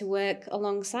try to work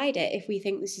alongside it if we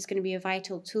think this is going to be a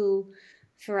vital tool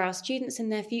for our students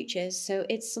and their futures? So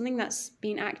it's something that's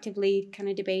been actively kind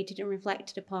of debated and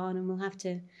reflected upon, and we'll have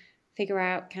to figure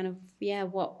out kind of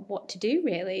what to do.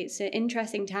 Really, it's an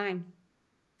interesting time.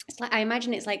 It's like, I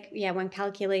imagine it's like, when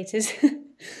calculators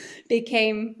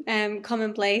became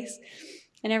commonplace,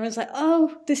 and everyone's like,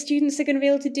 oh, the students are going to be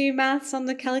able to do maths on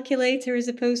the calculator as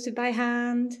opposed to by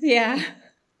hand. Yeah.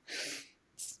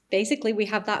 Basically, we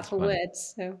have that That's for funny.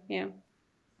 words. So, yeah.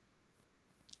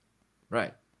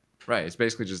 Right. Right. It's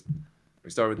basically just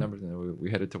we start with numbers and then we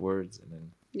headed to words, and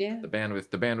then Yeah. the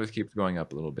bandwidth keeps going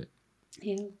up a little bit.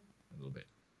 Yeah. A little bit.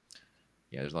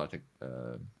 Yeah, there's a lot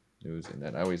of news in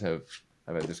that.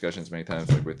 I've had discussions many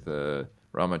times, like with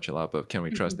Rama Chalapa of Can We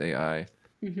Trust AI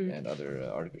and other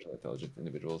artificial intelligence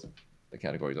individuals. The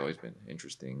category's always been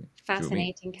interesting to me.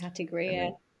 Fascinating category.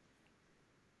 And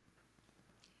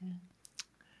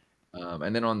Yeah.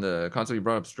 then on the concept you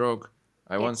brought up, stroke,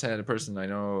 I Yeah. once had a person I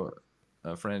know,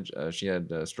 a friend, she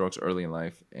had strokes early in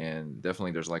life, and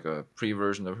definitely there's like a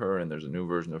pre-version of her and there's a new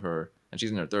version of her, and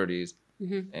she's in her 30s,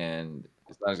 and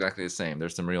it's not exactly the same.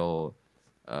 There's some real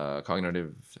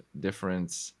cognitive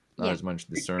difference, not Yeah. as much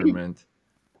discernment.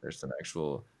 There's some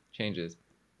actual changes.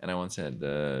 And I once had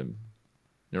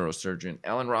neurosurgeon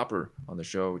Alan Roper on the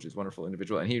show, which is a wonderful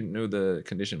individual, and he knew the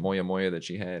condition moya moya that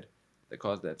she had that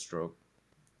caused that stroke,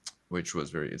 which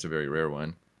was it's a very rare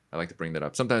one. I like to bring that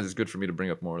up. Sometimes it's good for me to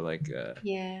bring up more like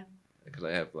Yeah. because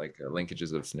I have like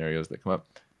linkages of scenarios that come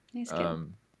up. That's good.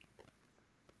 Um,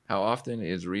 how often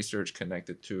is research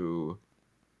connected to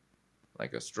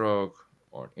like a stroke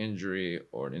or an injury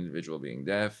or an individual being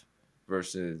deaf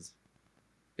versus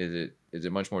is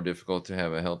it much more difficult to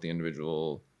have a healthy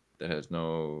individual that has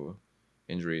no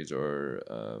injuries or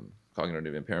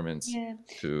cognitive impairments Yeah.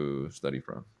 to study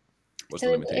from? What's So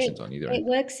the it, limitations it, on either it end?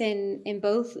 works in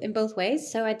both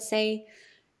ways. So I'd say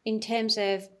in terms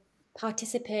of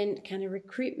participant kind of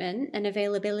recruitment and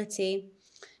availability,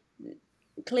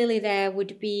 clearly there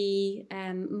would be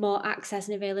more access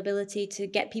and availability to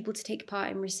get people to take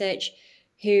part in research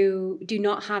who do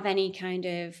not have any kind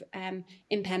of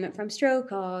impairment from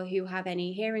stroke or who have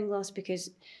any hearing loss,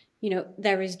 because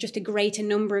there is just a greater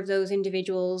number of those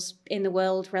individuals in the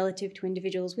world relative to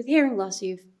individuals with hearing loss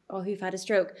who've had a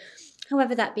stroke.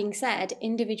 However, that being said,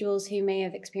 individuals who may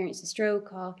have experienced a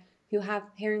stroke or who have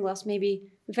hearing loss may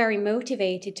be very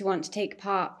motivated to want to take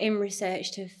part in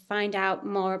research to find out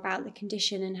more about the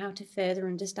condition and how to further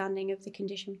understanding of the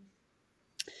condition.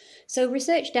 So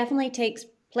research definitely takes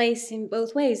place in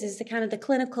both ways. There's the kind of the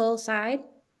clinical side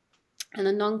and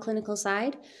the non-clinical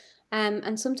side.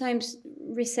 And sometimes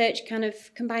research kind of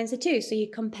combines the two. So you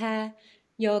compare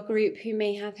your group who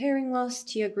may have hearing loss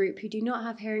to your group who do not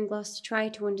have hearing loss to try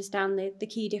to understand the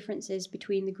key differences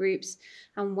between the groups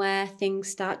and where things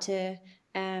start to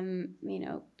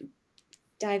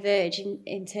diverge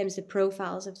in terms of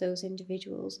profiles of those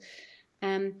individuals.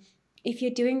 If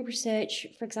you're doing research,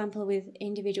 for example, with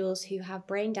individuals who have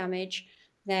brain damage,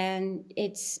 then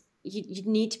you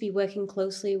need to be working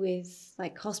closely with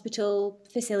like hospital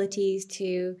facilities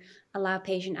to allow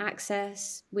patient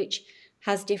access, which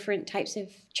has different types of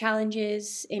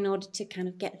challenges in order to kind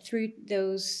of get through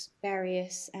those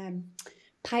various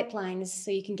pipelines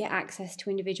so you can get access to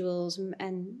individuals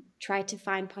and try to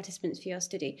find participants for your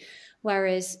study.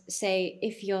 Whereas, say,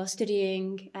 if you're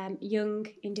studying young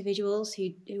individuals who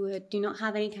do not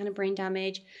have any kind of brain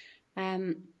damage,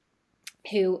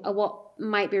 who are what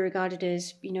might be regarded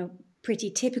as,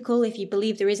 pretty typical, if you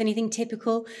believe there is anything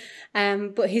typical,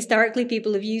 but historically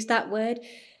people have used that word,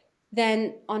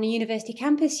 then on a university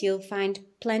campus you'll find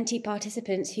plenty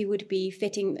participants who would be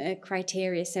fitting the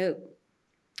criteria. So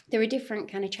there are different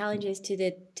kind of challenges to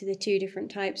the two different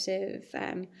types of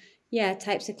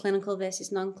types of clinical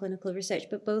versus non-clinical research,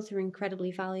 but both are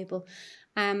incredibly valuable.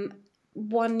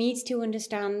 One needs to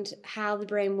understand how the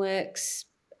brain works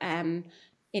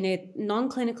in a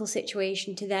non-clinical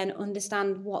situation to then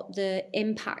understand what the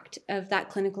impact of that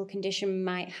clinical condition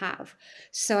might have.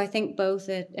 So I think both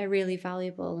are really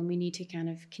valuable, and we need to kind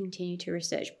of continue to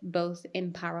research both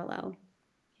in parallel.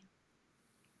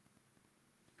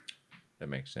 That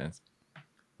makes sense.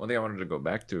 One thing I wanted to go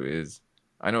back to is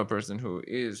I know a person who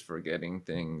is forgetting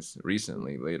things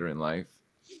recently, later in life.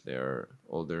 They're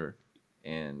older,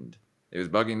 and it was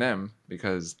bugging them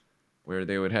because where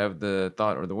they would have the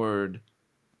thought or the word,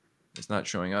 it's not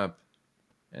showing up,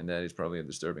 and that is probably a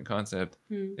disturbing concept.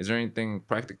 Is there anything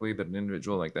practically that an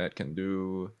individual like that can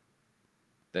do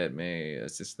that may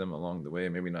assist them along the way.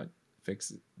 Maybe not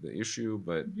fix the issue,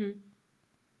 but Mhm.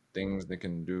 things they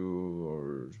can do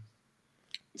or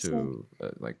So to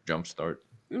like jumpstart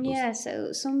those yeah,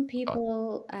 so some thoughts.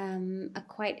 people are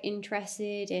quite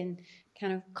interested in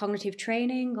kind of cognitive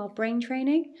training or brain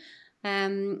training.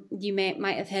 You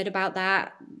might have heard about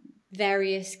that.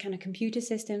 Various kind of computer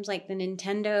systems like the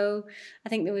Nintendo. I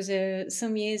think there was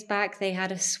some years back they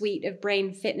had a suite of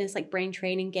brain fitness, like brain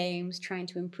training games, trying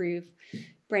to improve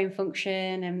brain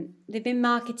function, and they've been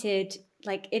marketed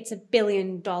like it's $1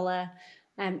 billion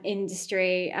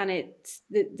industry, and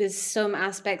there's some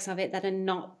aspects of it that are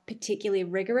not particularly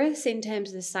rigorous in terms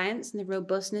of the science and the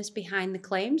robustness behind the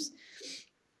claims.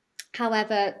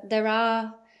 However, there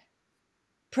are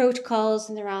protocols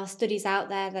and there are studies out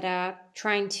there that are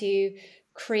trying to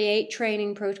create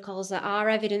training protocols that are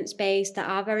evidence based, that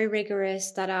are very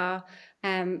rigorous, that are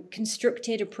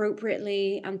constructed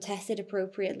appropriately and tested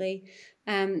appropriately.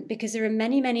 Because there are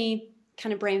many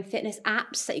kind of brain fitness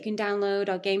apps that you can download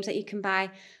or games that you can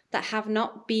buy that have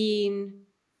not been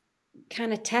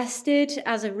kind of tested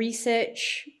as a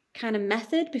research kind of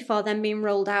method before then being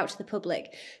rolled out to the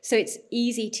public. So it's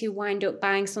easy to wind up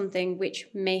buying something which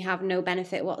may have no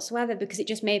benefit whatsoever because it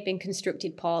just may have been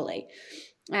constructed poorly.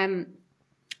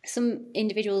 Some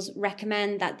individuals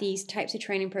recommend that these types of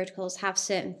training protocols have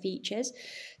certain features.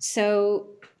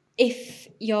 So if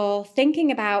you're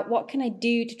thinking about what can I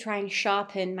do to try and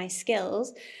sharpen my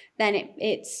skills, then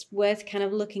it's worth kind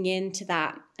of looking into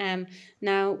that.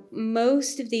 Now,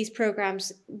 most of these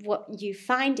programs, what you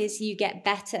find is you get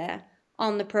better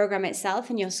on the program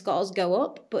itself and your scores go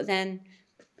up, but then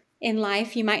in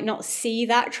life you might not see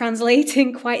that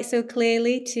translating quite so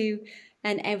clearly to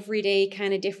an everyday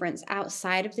kind of difference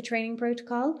outside of the training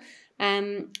protocol.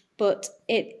 But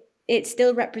it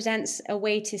still represents a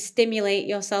way to stimulate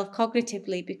yourself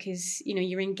cognitively because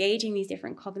you're engaging these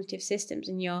different cognitive systems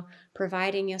and you're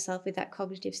providing yourself with that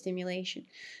cognitive stimulation.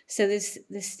 So there's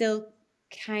still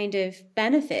kind of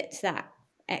benefit to that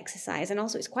exercise, and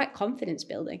also it's quite confidence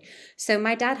building. So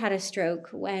my dad had a stroke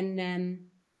when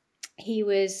he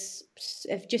was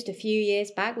just a few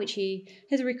years back, which he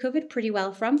has recovered pretty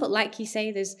well from. But like you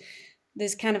say,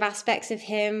 there's kind of aspects of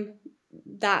him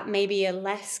that maybe are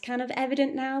less kind of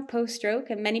evident now post stroke,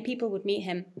 and many people would meet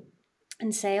him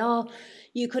and say, "Oh,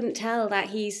 you couldn't tell that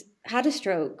he's had a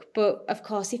stroke." But of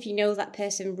course, if you know that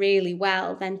person really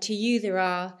well, then to you there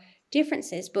are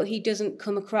differences, but he doesn't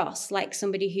come across like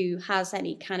somebody who has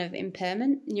any kind of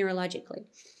impairment neurologically.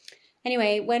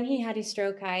 Anyway, when he had his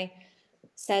stroke, I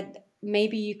said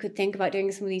maybe you could think about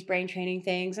doing some of these brain training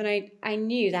things, and I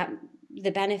knew that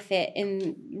the benefit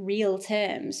in real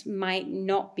terms might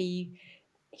not be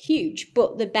huge,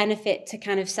 but the benefit to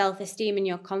kind of self-esteem and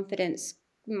your confidence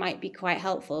might be quite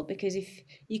helpful, because if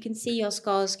you can see your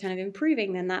scores kind of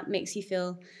improving, then that makes you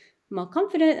feel more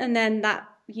confident, and then that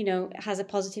has a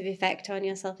positive effect on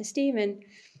your self-esteem, and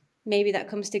maybe that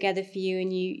comes together for you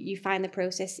and you find the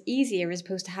process easier as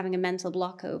opposed to having a mental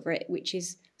block over it, which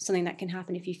is something that can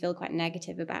happen if you feel quite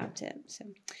negative about it.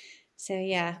 So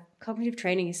yeah, cognitive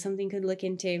training is something you could look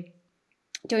into.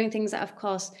 Doing things that, of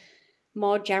course,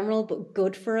 more general but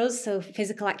good for us. So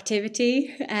physical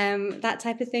activity, that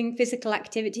type of thing. Physical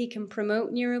activity can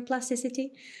promote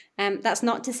neuroplasticity. That's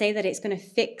not to say that it's going to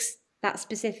fix that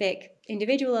specific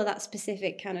individual or that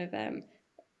specific kind of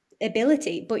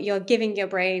ability, but you're giving your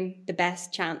brain the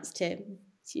best chance to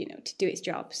do its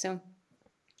job. So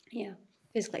yeah,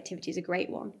 physical activity is a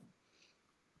great one.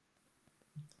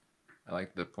 I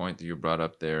like the point that you brought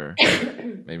up there.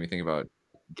 Made me think about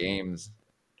games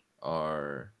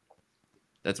are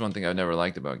that's one thing I've never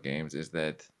liked about games is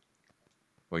that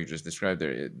what you just described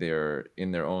there, they're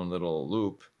in their own little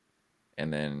loop,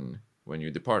 and then when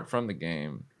you depart from the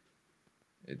game,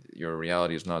 your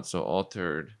reality is not so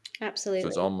altered. So it's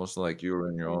Absolutely. almost like you're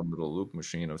in your own little loop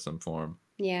machine of some form.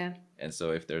 Yeah. And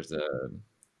so if there's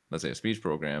let's say a speech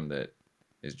program that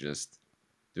is just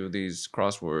do these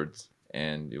crosswords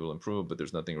and it will improve, but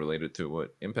there's nothing related to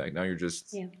what impact. Now you're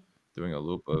just Yeah. doing a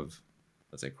loop of,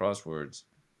 let's say, crosswords.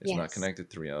 It's not Yes. connected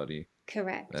to reality.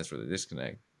 Correct. That's where the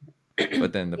disconnect.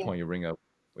 But then the Yeah. point you bring up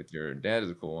with your dad is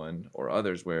a cool one, or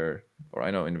others where, or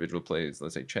I know individual plays,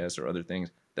 let's say chess or other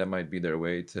things, that might be their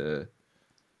way to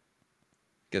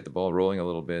get the ball rolling a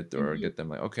little bit or Mhm. get them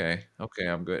like, okay,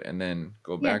 I'm good. And then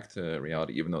go Yeah. back to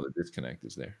reality, even though the disconnect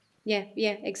is there. Yeah,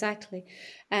 exactly.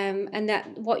 And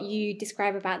that what you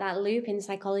describe about that loop in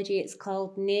psychology, it's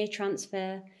called near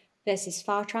transfer versus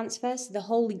far transfer. So the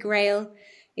holy grail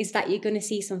is that you're going to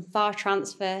see some far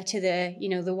transfer to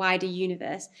the wider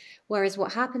universe. Whereas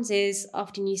what happens is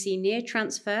often you see near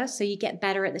transfer, so you get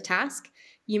better at the task.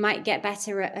 you might get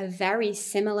better at a very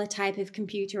similar type of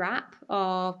computer app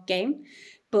or game,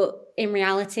 but in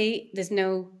reality, there's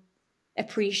no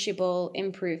appreciable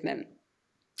improvement.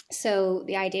 So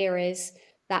the idea is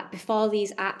that before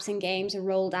these apps and games are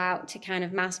rolled out to kind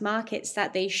of mass markets,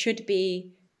 that they should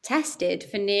be tested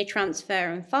for near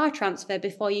transfer and far transfer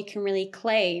before you can really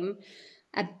claim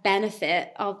a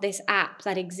benefit of this app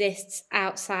that exists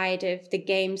outside of the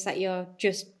games that you're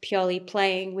just purely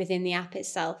playing within the app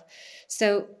itself.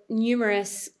 So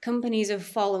numerous companies have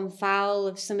fallen foul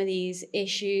of some of these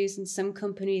issues, and some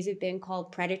companies have been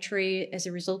called predatory as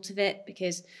a result of it,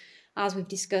 because as we've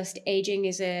discussed, aging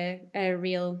is a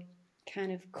real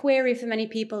kind of query for many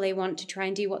people. They want to try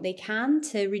and do what they can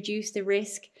to reduce the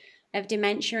risk of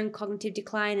dementia and cognitive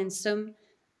decline, and some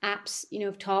apps,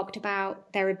 have talked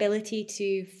about their ability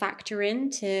to factor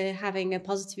into having a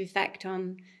positive effect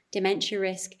on dementia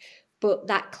risk, but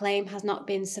that claim has not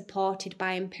been supported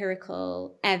by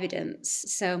empirical evidence.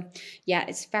 So yeah,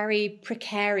 it's very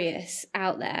precarious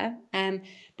out there.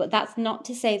 But that's not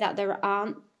to say that there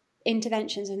aren't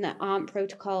interventions and there aren't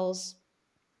protocols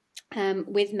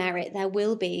with merit. There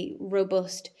will be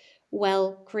robust,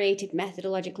 well created,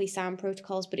 methodologically sound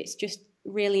protocols, but it's just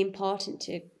really important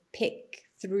to pick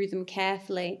through them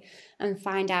carefully and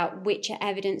find out which are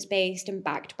evidence-based and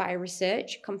backed by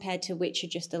research compared to which are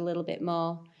just a little bit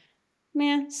more,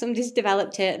 somebody's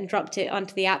developed it and dropped it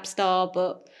onto the app store,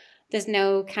 but there's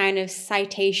no kind of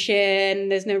citation,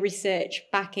 there's no research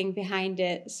backing behind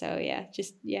it. So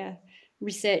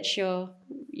research your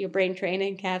brain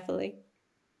training carefully.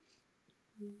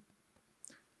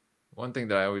 One thing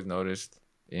that I always noticed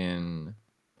in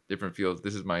different fields,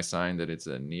 this is my sign that it's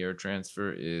a near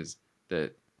transfer, is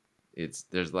that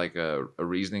there's like a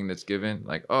reasoning that's given,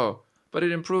 like, oh, but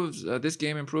it improves, this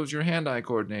game improves your hand-eye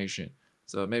coordination.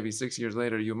 So maybe 6 years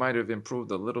later, you might have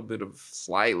improved a little bit of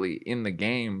slightly in the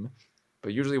game,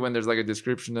 but usually when there's like a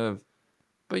description of,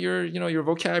 but your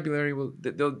vocabulary will,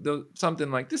 they'll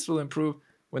something like this will improve.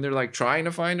 When they're like trying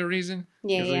to find a reason,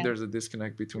 usually there's a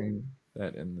disconnect between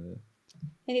that and the.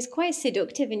 And it's quite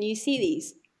seductive, and you see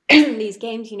these these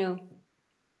games,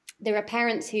 there are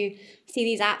parents who see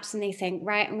these apps and they think,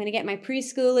 right, I'm going to get my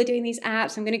preschooler doing these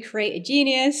apps, I'm going to create a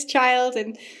genius child.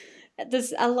 And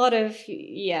there's a lot of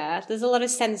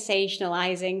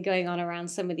sensationalizing going on around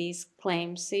some of these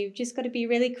claims. So you've just got to be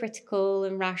really critical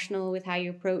and rational with how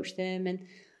you approach them, and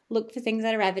look for things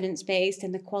that are evidence-based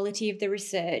and the quality of the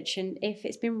research, and if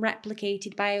it's been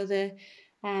replicated by other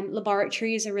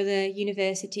laboratories or other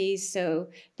universities. So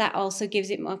that also gives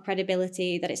it more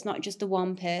credibility, that it's not just the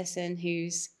one person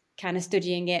who's kind of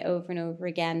studying it over and over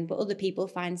again, but other people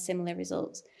find similar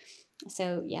results.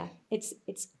 So yeah, it's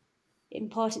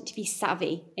important to be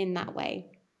savvy in that way.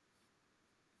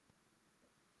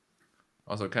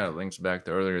 Also kind of links back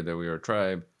to earlier that we are a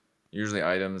tribe. Usually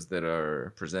items that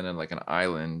are presented like an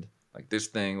island, like this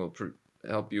thing will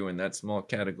help you in that small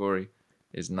category,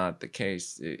 is not the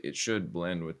case. It should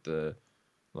blend with the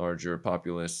larger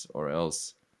populace, or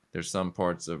else there's some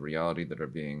parts of reality that are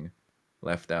being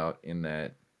left out in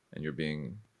that, and you're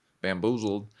being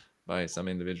bamboozled by some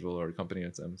individual or company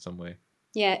in some way.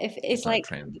 Yeah, if it's like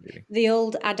the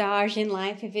old adage in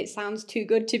life, if it sounds too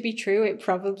good to be true, it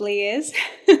probably is.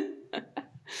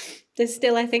 There's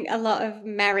still, I think, a lot of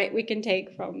merit we can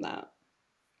take from that.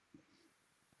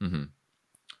 Mm-hmm.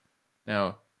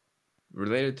 Now,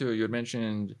 related to, you had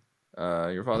mentioned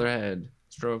your father had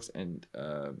strokes and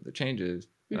the changes,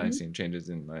 and I've seen changes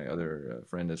in my other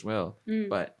friend as well.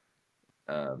 But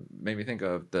made me think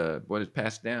of what is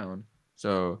passed down.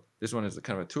 So this one is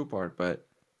kind of a two-part, but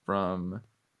from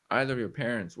either of your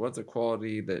parents, what's a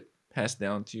quality that passed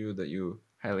down to you that you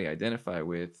highly identify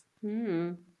with?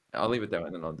 I'll leave it that way,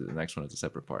 and then I'll do the next one as a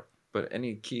separate part. But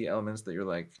any key elements that you're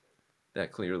like,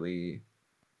 that clearly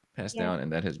passed down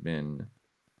and that has been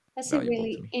That's a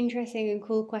really interesting and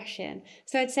cool question.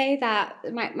 So I'd say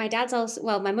that my dad's also,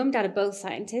 well, my mum and dad are both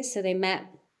scientists, so they met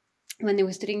when they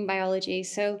were studying biology.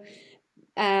 So,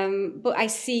 but I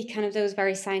see kind of those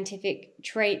very scientific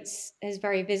traits as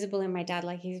very visible in my dad.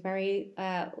 Like he's very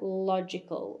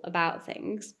logical about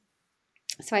things.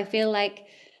 So I feel like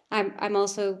I'm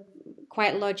also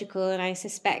quite logical, and I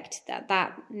suspect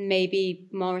that may be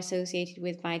more associated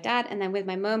with my dad. And then with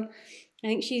my mum, I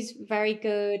think she's very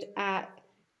good at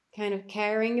kind of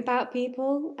caring about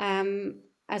people,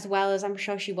 as well as I'm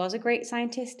sure she was a great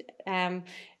scientist.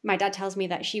 My dad tells me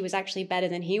that she was actually better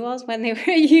than he was when they were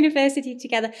at university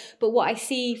together. But what I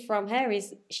see from her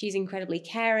is she's incredibly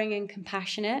caring and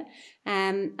compassionate.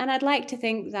 And I'd like to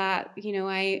think that,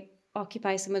 I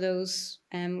occupy some of those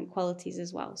qualities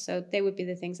as well. So they would be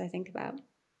the things I think about.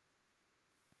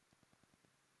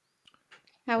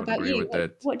 How I would about agree you? with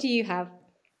that. What do you have?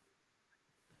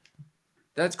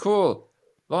 That's cool.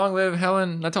 Long live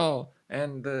Helen Nuttall.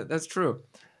 And that's true.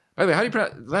 By the way, how do you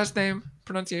pronounce last name?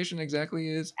 Pronunciation exactly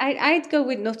is? I'd go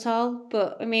with Nuttall,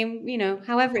 but I mean,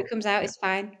 however it Oh, comes out yeah, is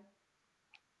fine.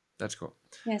 that's cool.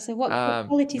 Yeah, so what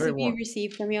qualities Very have you warm.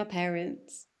 received from your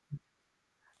parents?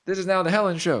 This is now the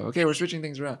Helen show. Okay, we're switching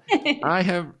things around. I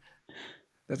have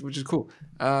that's which is cool.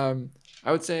 I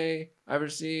would say I've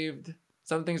received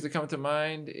some things that come to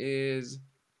mind is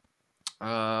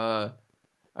uh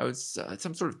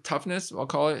some sort of toughness, I'll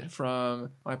call it,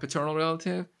 from my paternal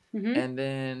relative, Hmm. and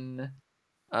then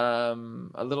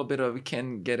a little bit of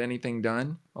can get anything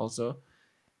done also,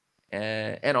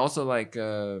 and also like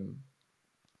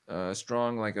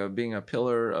strong like being a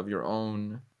pillar of your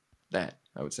own, that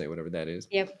I would say whatever that is.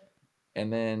 Yep.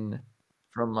 And then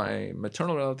from my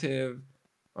maternal relative,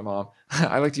 my mom,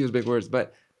 I like to use big words,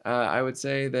 but I would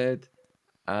say that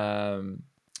um,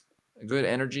 good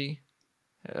energy,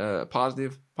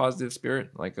 positive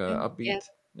spirit, like Yeah. upbeat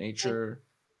nature,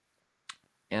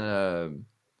 and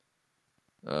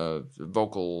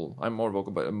vocal. I'm more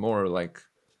vocal, but more like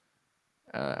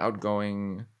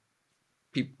outgoing,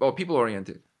 people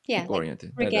oriented, Yeah, people like oriented.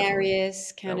 That definitely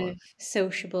gregarious, that kind of one.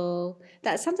 sociable.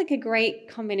 That sounds like a great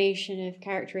combination of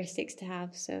characteristics to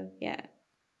have. So, yeah.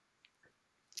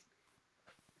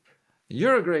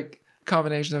 You're a great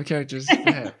combination of characters to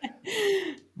have.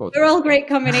 Both of We're us. all great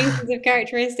combinations of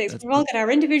characteristics. That's We've all got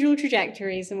our individual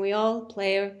trajectories and we all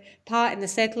play a part in the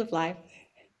circle of life.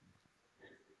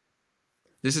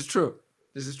 This is true.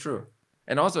 This is true.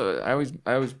 And also,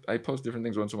 I post different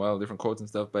things once in a while, different quotes and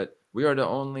stuff. But we are the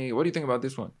only. What do you think about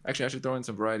this one? Actually, I should throw in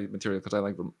some variety material because I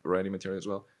like variety material as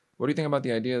well. What do you think about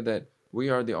the idea that we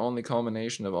are the only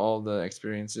culmination of all the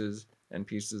experiences and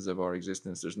pieces of our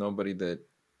existence? There's nobody that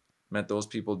met those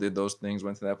people, did those things,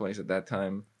 went to that place at that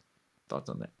time. Thoughts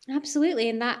on that? Absolutely.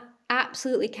 And that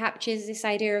absolutely captures this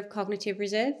idea of cognitive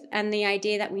reserve and the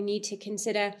idea that we need to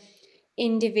consider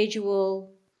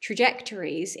individual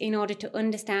trajectories in order to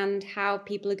understand how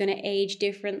people are going to age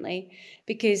differently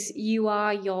because you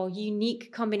are your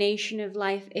unique combination of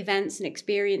life events and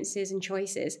experiences and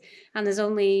choices, and there's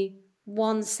only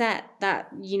one set that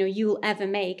you'll ever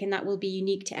make, and that will be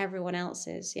unique to everyone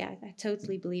else's. Yeah, I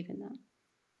totally believe in that.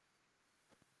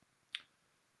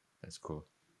 That's cool.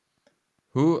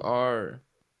 Who are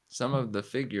some of the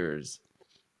figures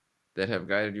that have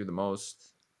guided you the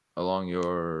most along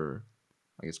your,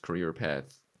 I guess, career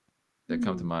path that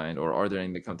come to Hmm. mind, or are there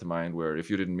any that come to mind where if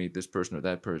you didn't meet this person or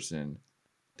that person,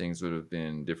 things would have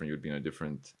been different? You would be in a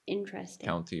different Interesting.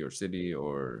 county or city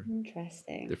or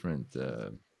Interesting. different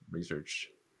research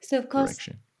So, of course,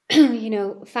 direction.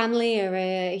 family are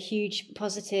a huge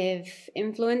positive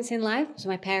influence in life. So,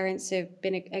 my parents have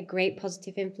been a great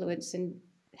positive influence and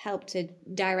helped to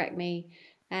direct me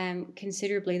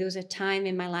considerably. There was a time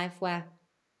in my life where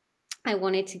I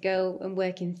wanted to go and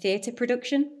work in theatre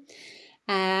production.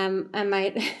 And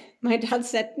my my dad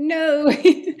said no.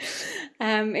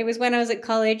 It was when I was at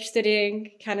college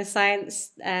studying kind of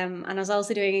science, and I was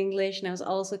also doing English, and I was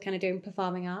also kind of doing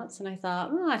performing arts. And I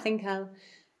thought, oh, I think I'll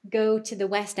go to the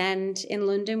West End in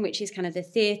London, which is kind of the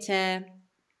theatre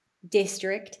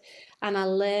district, and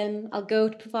I'll go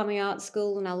to performing arts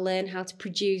school and I'll learn how to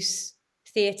produce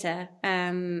theatre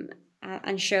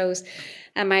and shows.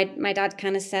 And my dad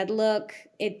kind of said, look,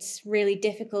 it's really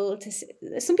difficult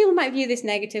some people might view this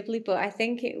negatively, but I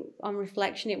think on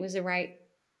reflection it was the right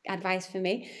advice for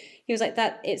me. He was like,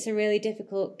 that it's a really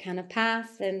difficult kind of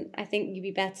path, and I think you'd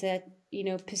be better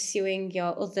pursuing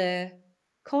your other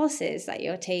courses that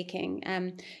you're taking,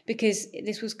 because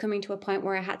this was coming to a point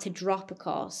where I had to drop a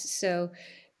course. So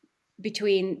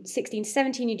between 16 to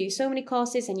 17 you do so many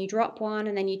courses and you drop one,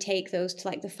 and then you take those to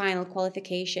like the final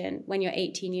qualification when you're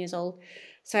 18 years old.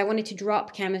 So I wanted to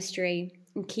drop chemistry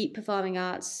and keep performing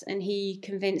arts, and he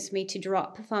convinced me to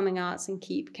drop performing arts and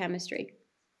keep chemistry.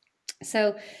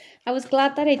 So I was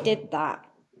glad that I did that.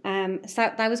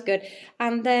 So that was good.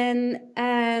 And then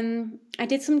I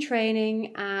did some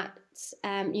training at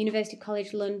University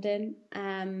College London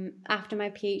after my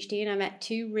PhD, and I met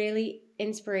two really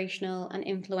inspirational and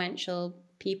influential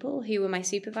people who were my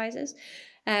supervisors.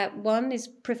 One is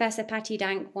Professor Patty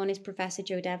Dank, one is Professor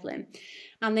Joe Devlin.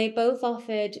 And they both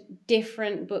offered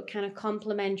different but kind of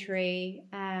complementary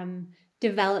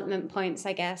development points,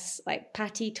 I guess. Like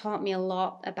Patty taught me a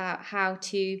lot about how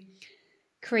to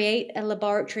create a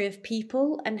laboratory of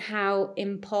people and how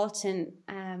important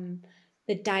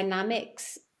the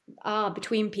dynamics are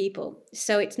between people.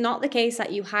 So it's not the case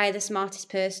that you hire the smartest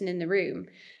person in the room,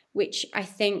 which I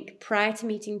think prior to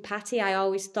meeting Patty, I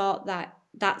always thought that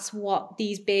that's what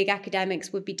these big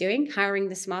academics would be doing, hiring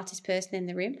the smartest person in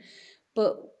the room.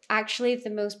 But actually, the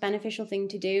most beneficial thing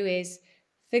to do is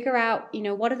figure out,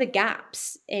 what are the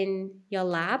gaps in your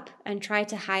lab and try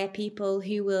to hire people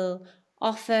who will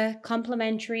offer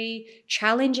complementary,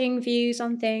 challenging views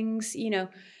on things.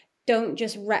 Don't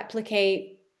just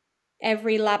replicate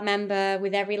every lab member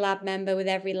with every lab member with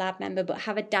every lab member, but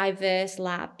have a diverse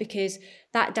lab, because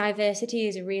that diversity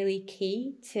is really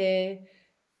key to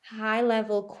high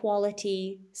level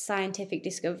quality scientific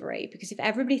discovery. Because if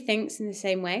everybody thinks in the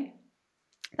same way,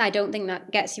 I don't think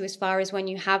that gets you as far as when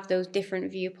you have those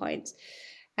different viewpoints.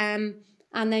 And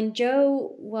then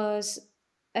Joe was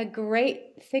a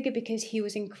great figure because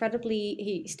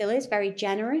he still is very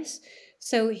generous.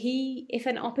 So if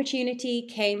an opportunity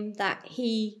came that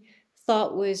he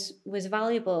thought was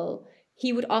valuable,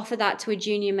 he would offer that to a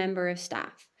junior member of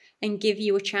staff and give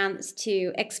you a chance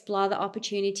to explore the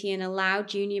opportunity and allow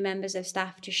junior members of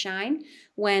staff to shine,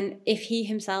 when if he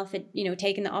himself had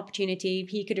taken the opportunity,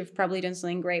 he could have probably done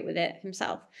something great with it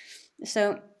himself.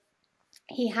 So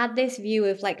he had this view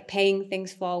of like paying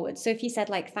things forward. So if he said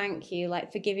like thank you,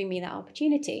 like for giving me that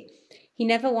opportunity, he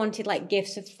never wanted like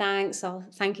gifts of thanks or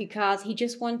thank you cards. He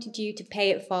just wanted you to pay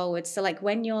it forward. So like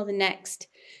when you're the next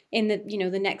in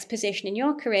the next position in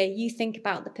your career, you think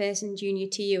about the person junior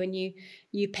to you and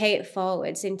you pay it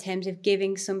forwards in terms of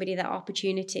giving somebody that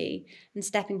opportunity and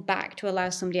stepping back to allow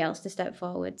somebody else to step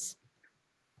forwards.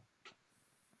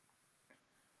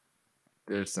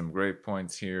 There's some great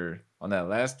points here. On that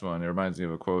last one, it reminds me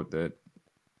of a quote that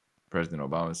President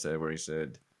Obama said, where he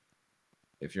said,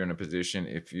 if you're in a position,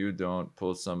 if you don't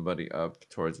pull somebody up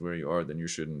towards where you are, then you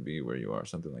shouldn't be where you are.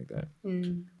 Something like that.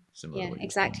 Similar to Yeah, what you're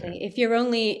saying there. exactly. If you're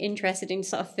only interested in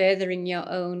sort of furthering your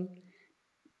own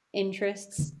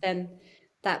interests, then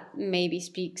that maybe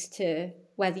speaks to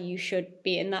whether you should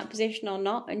be in that position or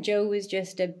not. And Joe was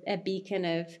just a beacon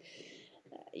of,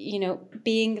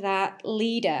 being that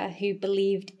leader who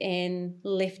believed in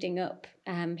lifting up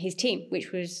his team,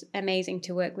 which was amazing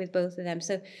to work with both of them.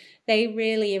 So they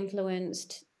really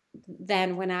influenced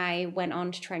then when I went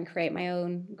on to try and create my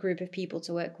own group of people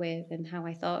to work with and how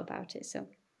I thought about it. So,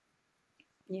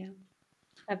 yeah,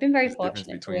 I've been very There's a difference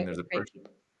fortunate to between work there's with a great person,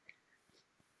 people.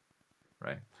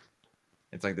 right?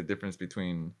 It's like the difference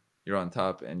between you're on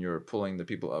top and you're pulling the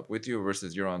people up with you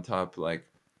versus you're on top like,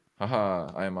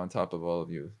 haha, I am on top of all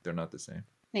of you. They're not the same.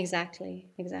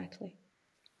 Exactly, exactly.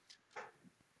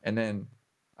 And then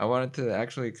I wanted to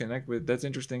actually connect with, that's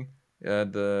interesting.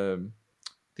 The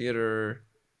theater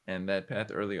and that path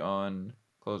early on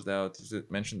closed out. You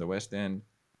mentioned the West End.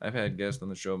 I've had guests on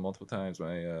the show multiple times.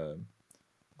 My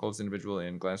close individual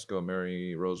in Glasgow,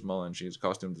 Mary Rose Mullen, she's a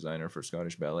costume designer for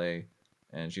Scottish Ballet,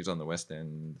 and she's on the West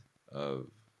End of,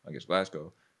 I guess,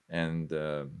 Glasgow. And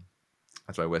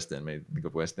that's why West End made me think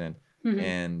of West End. Mm-hmm.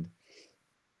 And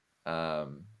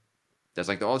um, that's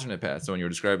like the alternate path. So when you were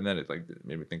describing that, it like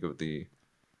made me think of the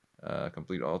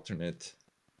complete alternate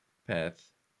path.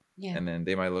 Yeah. And then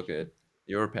they might look at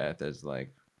your path as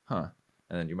like, huh.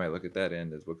 And then you might look at that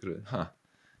end as what could it, huh.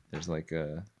 There's like,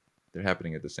 they're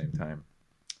happening at the same time.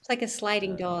 It's like a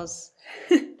sliding Uh, doors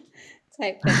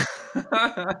type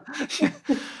thing.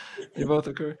 they both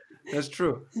occur. That's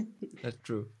true. That's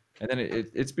true. And then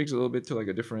it speaks a little bit to like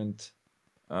a different.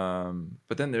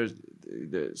 But then there's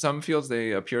some fields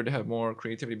they appear to have more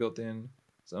creativity built in.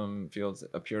 Some fields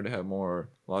appear to have more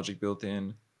logic built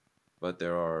in, but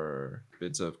there are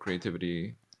bits of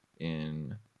creativity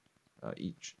in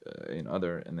each in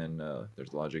other, and then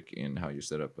there's logic in how you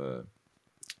set up a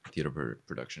theater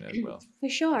production as well. For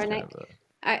sure. It's And kind of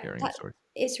a pairing of that sorts.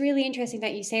 it's really interesting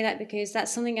that you say that, because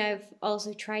that's something I've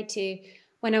also tried to,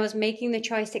 when I was making the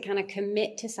choice to kind of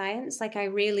commit to science, like I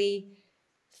really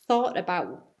thought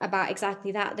about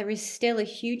exactly that. There is still a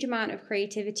huge amount of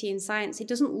creativity in science. It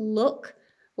doesn't look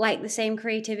like the same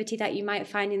creativity that you might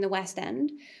find in the West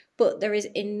End, but there is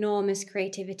enormous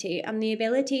creativity and the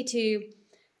ability to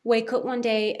wake up one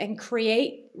day and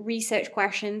create research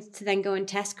questions to then go and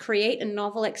test, create a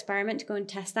novel experiment to go and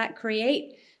test that,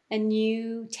 create a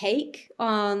new take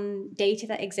on data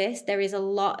that exists. There is a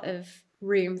lot of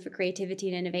room for creativity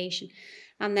and innovation.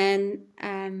 And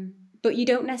then, but you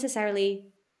don't necessarily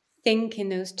think in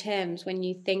those terms when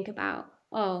you think about,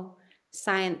 oh,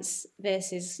 science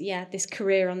versus this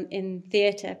career in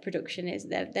theatre production. Is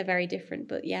they're very different,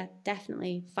 but yeah,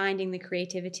 definitely finding the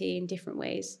creativity in different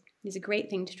ways is a great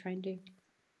thing to try and do.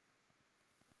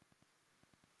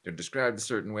 They're described a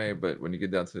certain way, but when you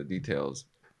get down to the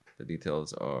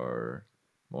details are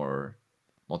more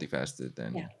multifaceted Yeah.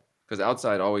 than, because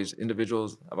outside always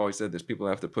individuals. I've always said this: people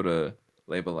have to put a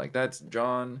label like that's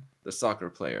John, the soccer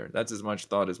player. That's as much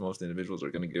thought as most individuals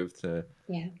are going to give to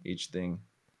Yeah. each thing.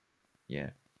 Yeah,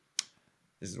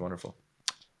 this is wonderful.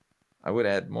 I would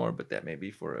add more, but that may be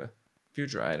for a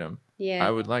future item. Yeah. I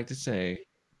would like to say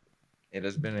it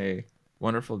has been a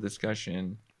wonderful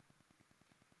discussion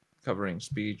covering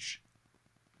speech,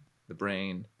 the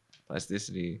brain,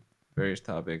 plasticity, various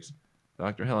topics.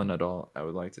 Dr. Helen Nuttall, I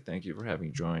would like to thank you for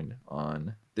having joined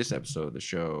on this episode of the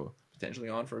show, potentially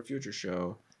on for a future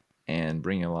show, and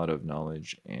bringing a lot of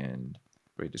knowledge and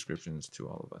great descriptions to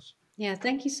all of us. Yeah,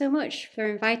 thank you so much for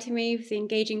inviting me for the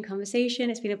engaging conversation.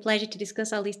 It's been a pleasure to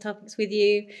discuss all these topics with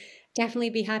you. Definitely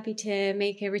be happy to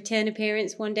make a return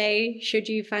appearance one day should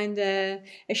you find a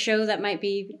show that might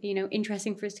be,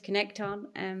 interesting for us to connect on.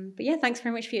 But yeah, thanks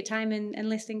very much for your time and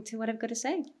listening to what I've got to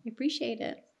say. I appreciate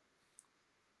it.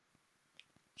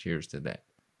 Cheers to that.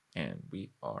 And we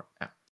are out.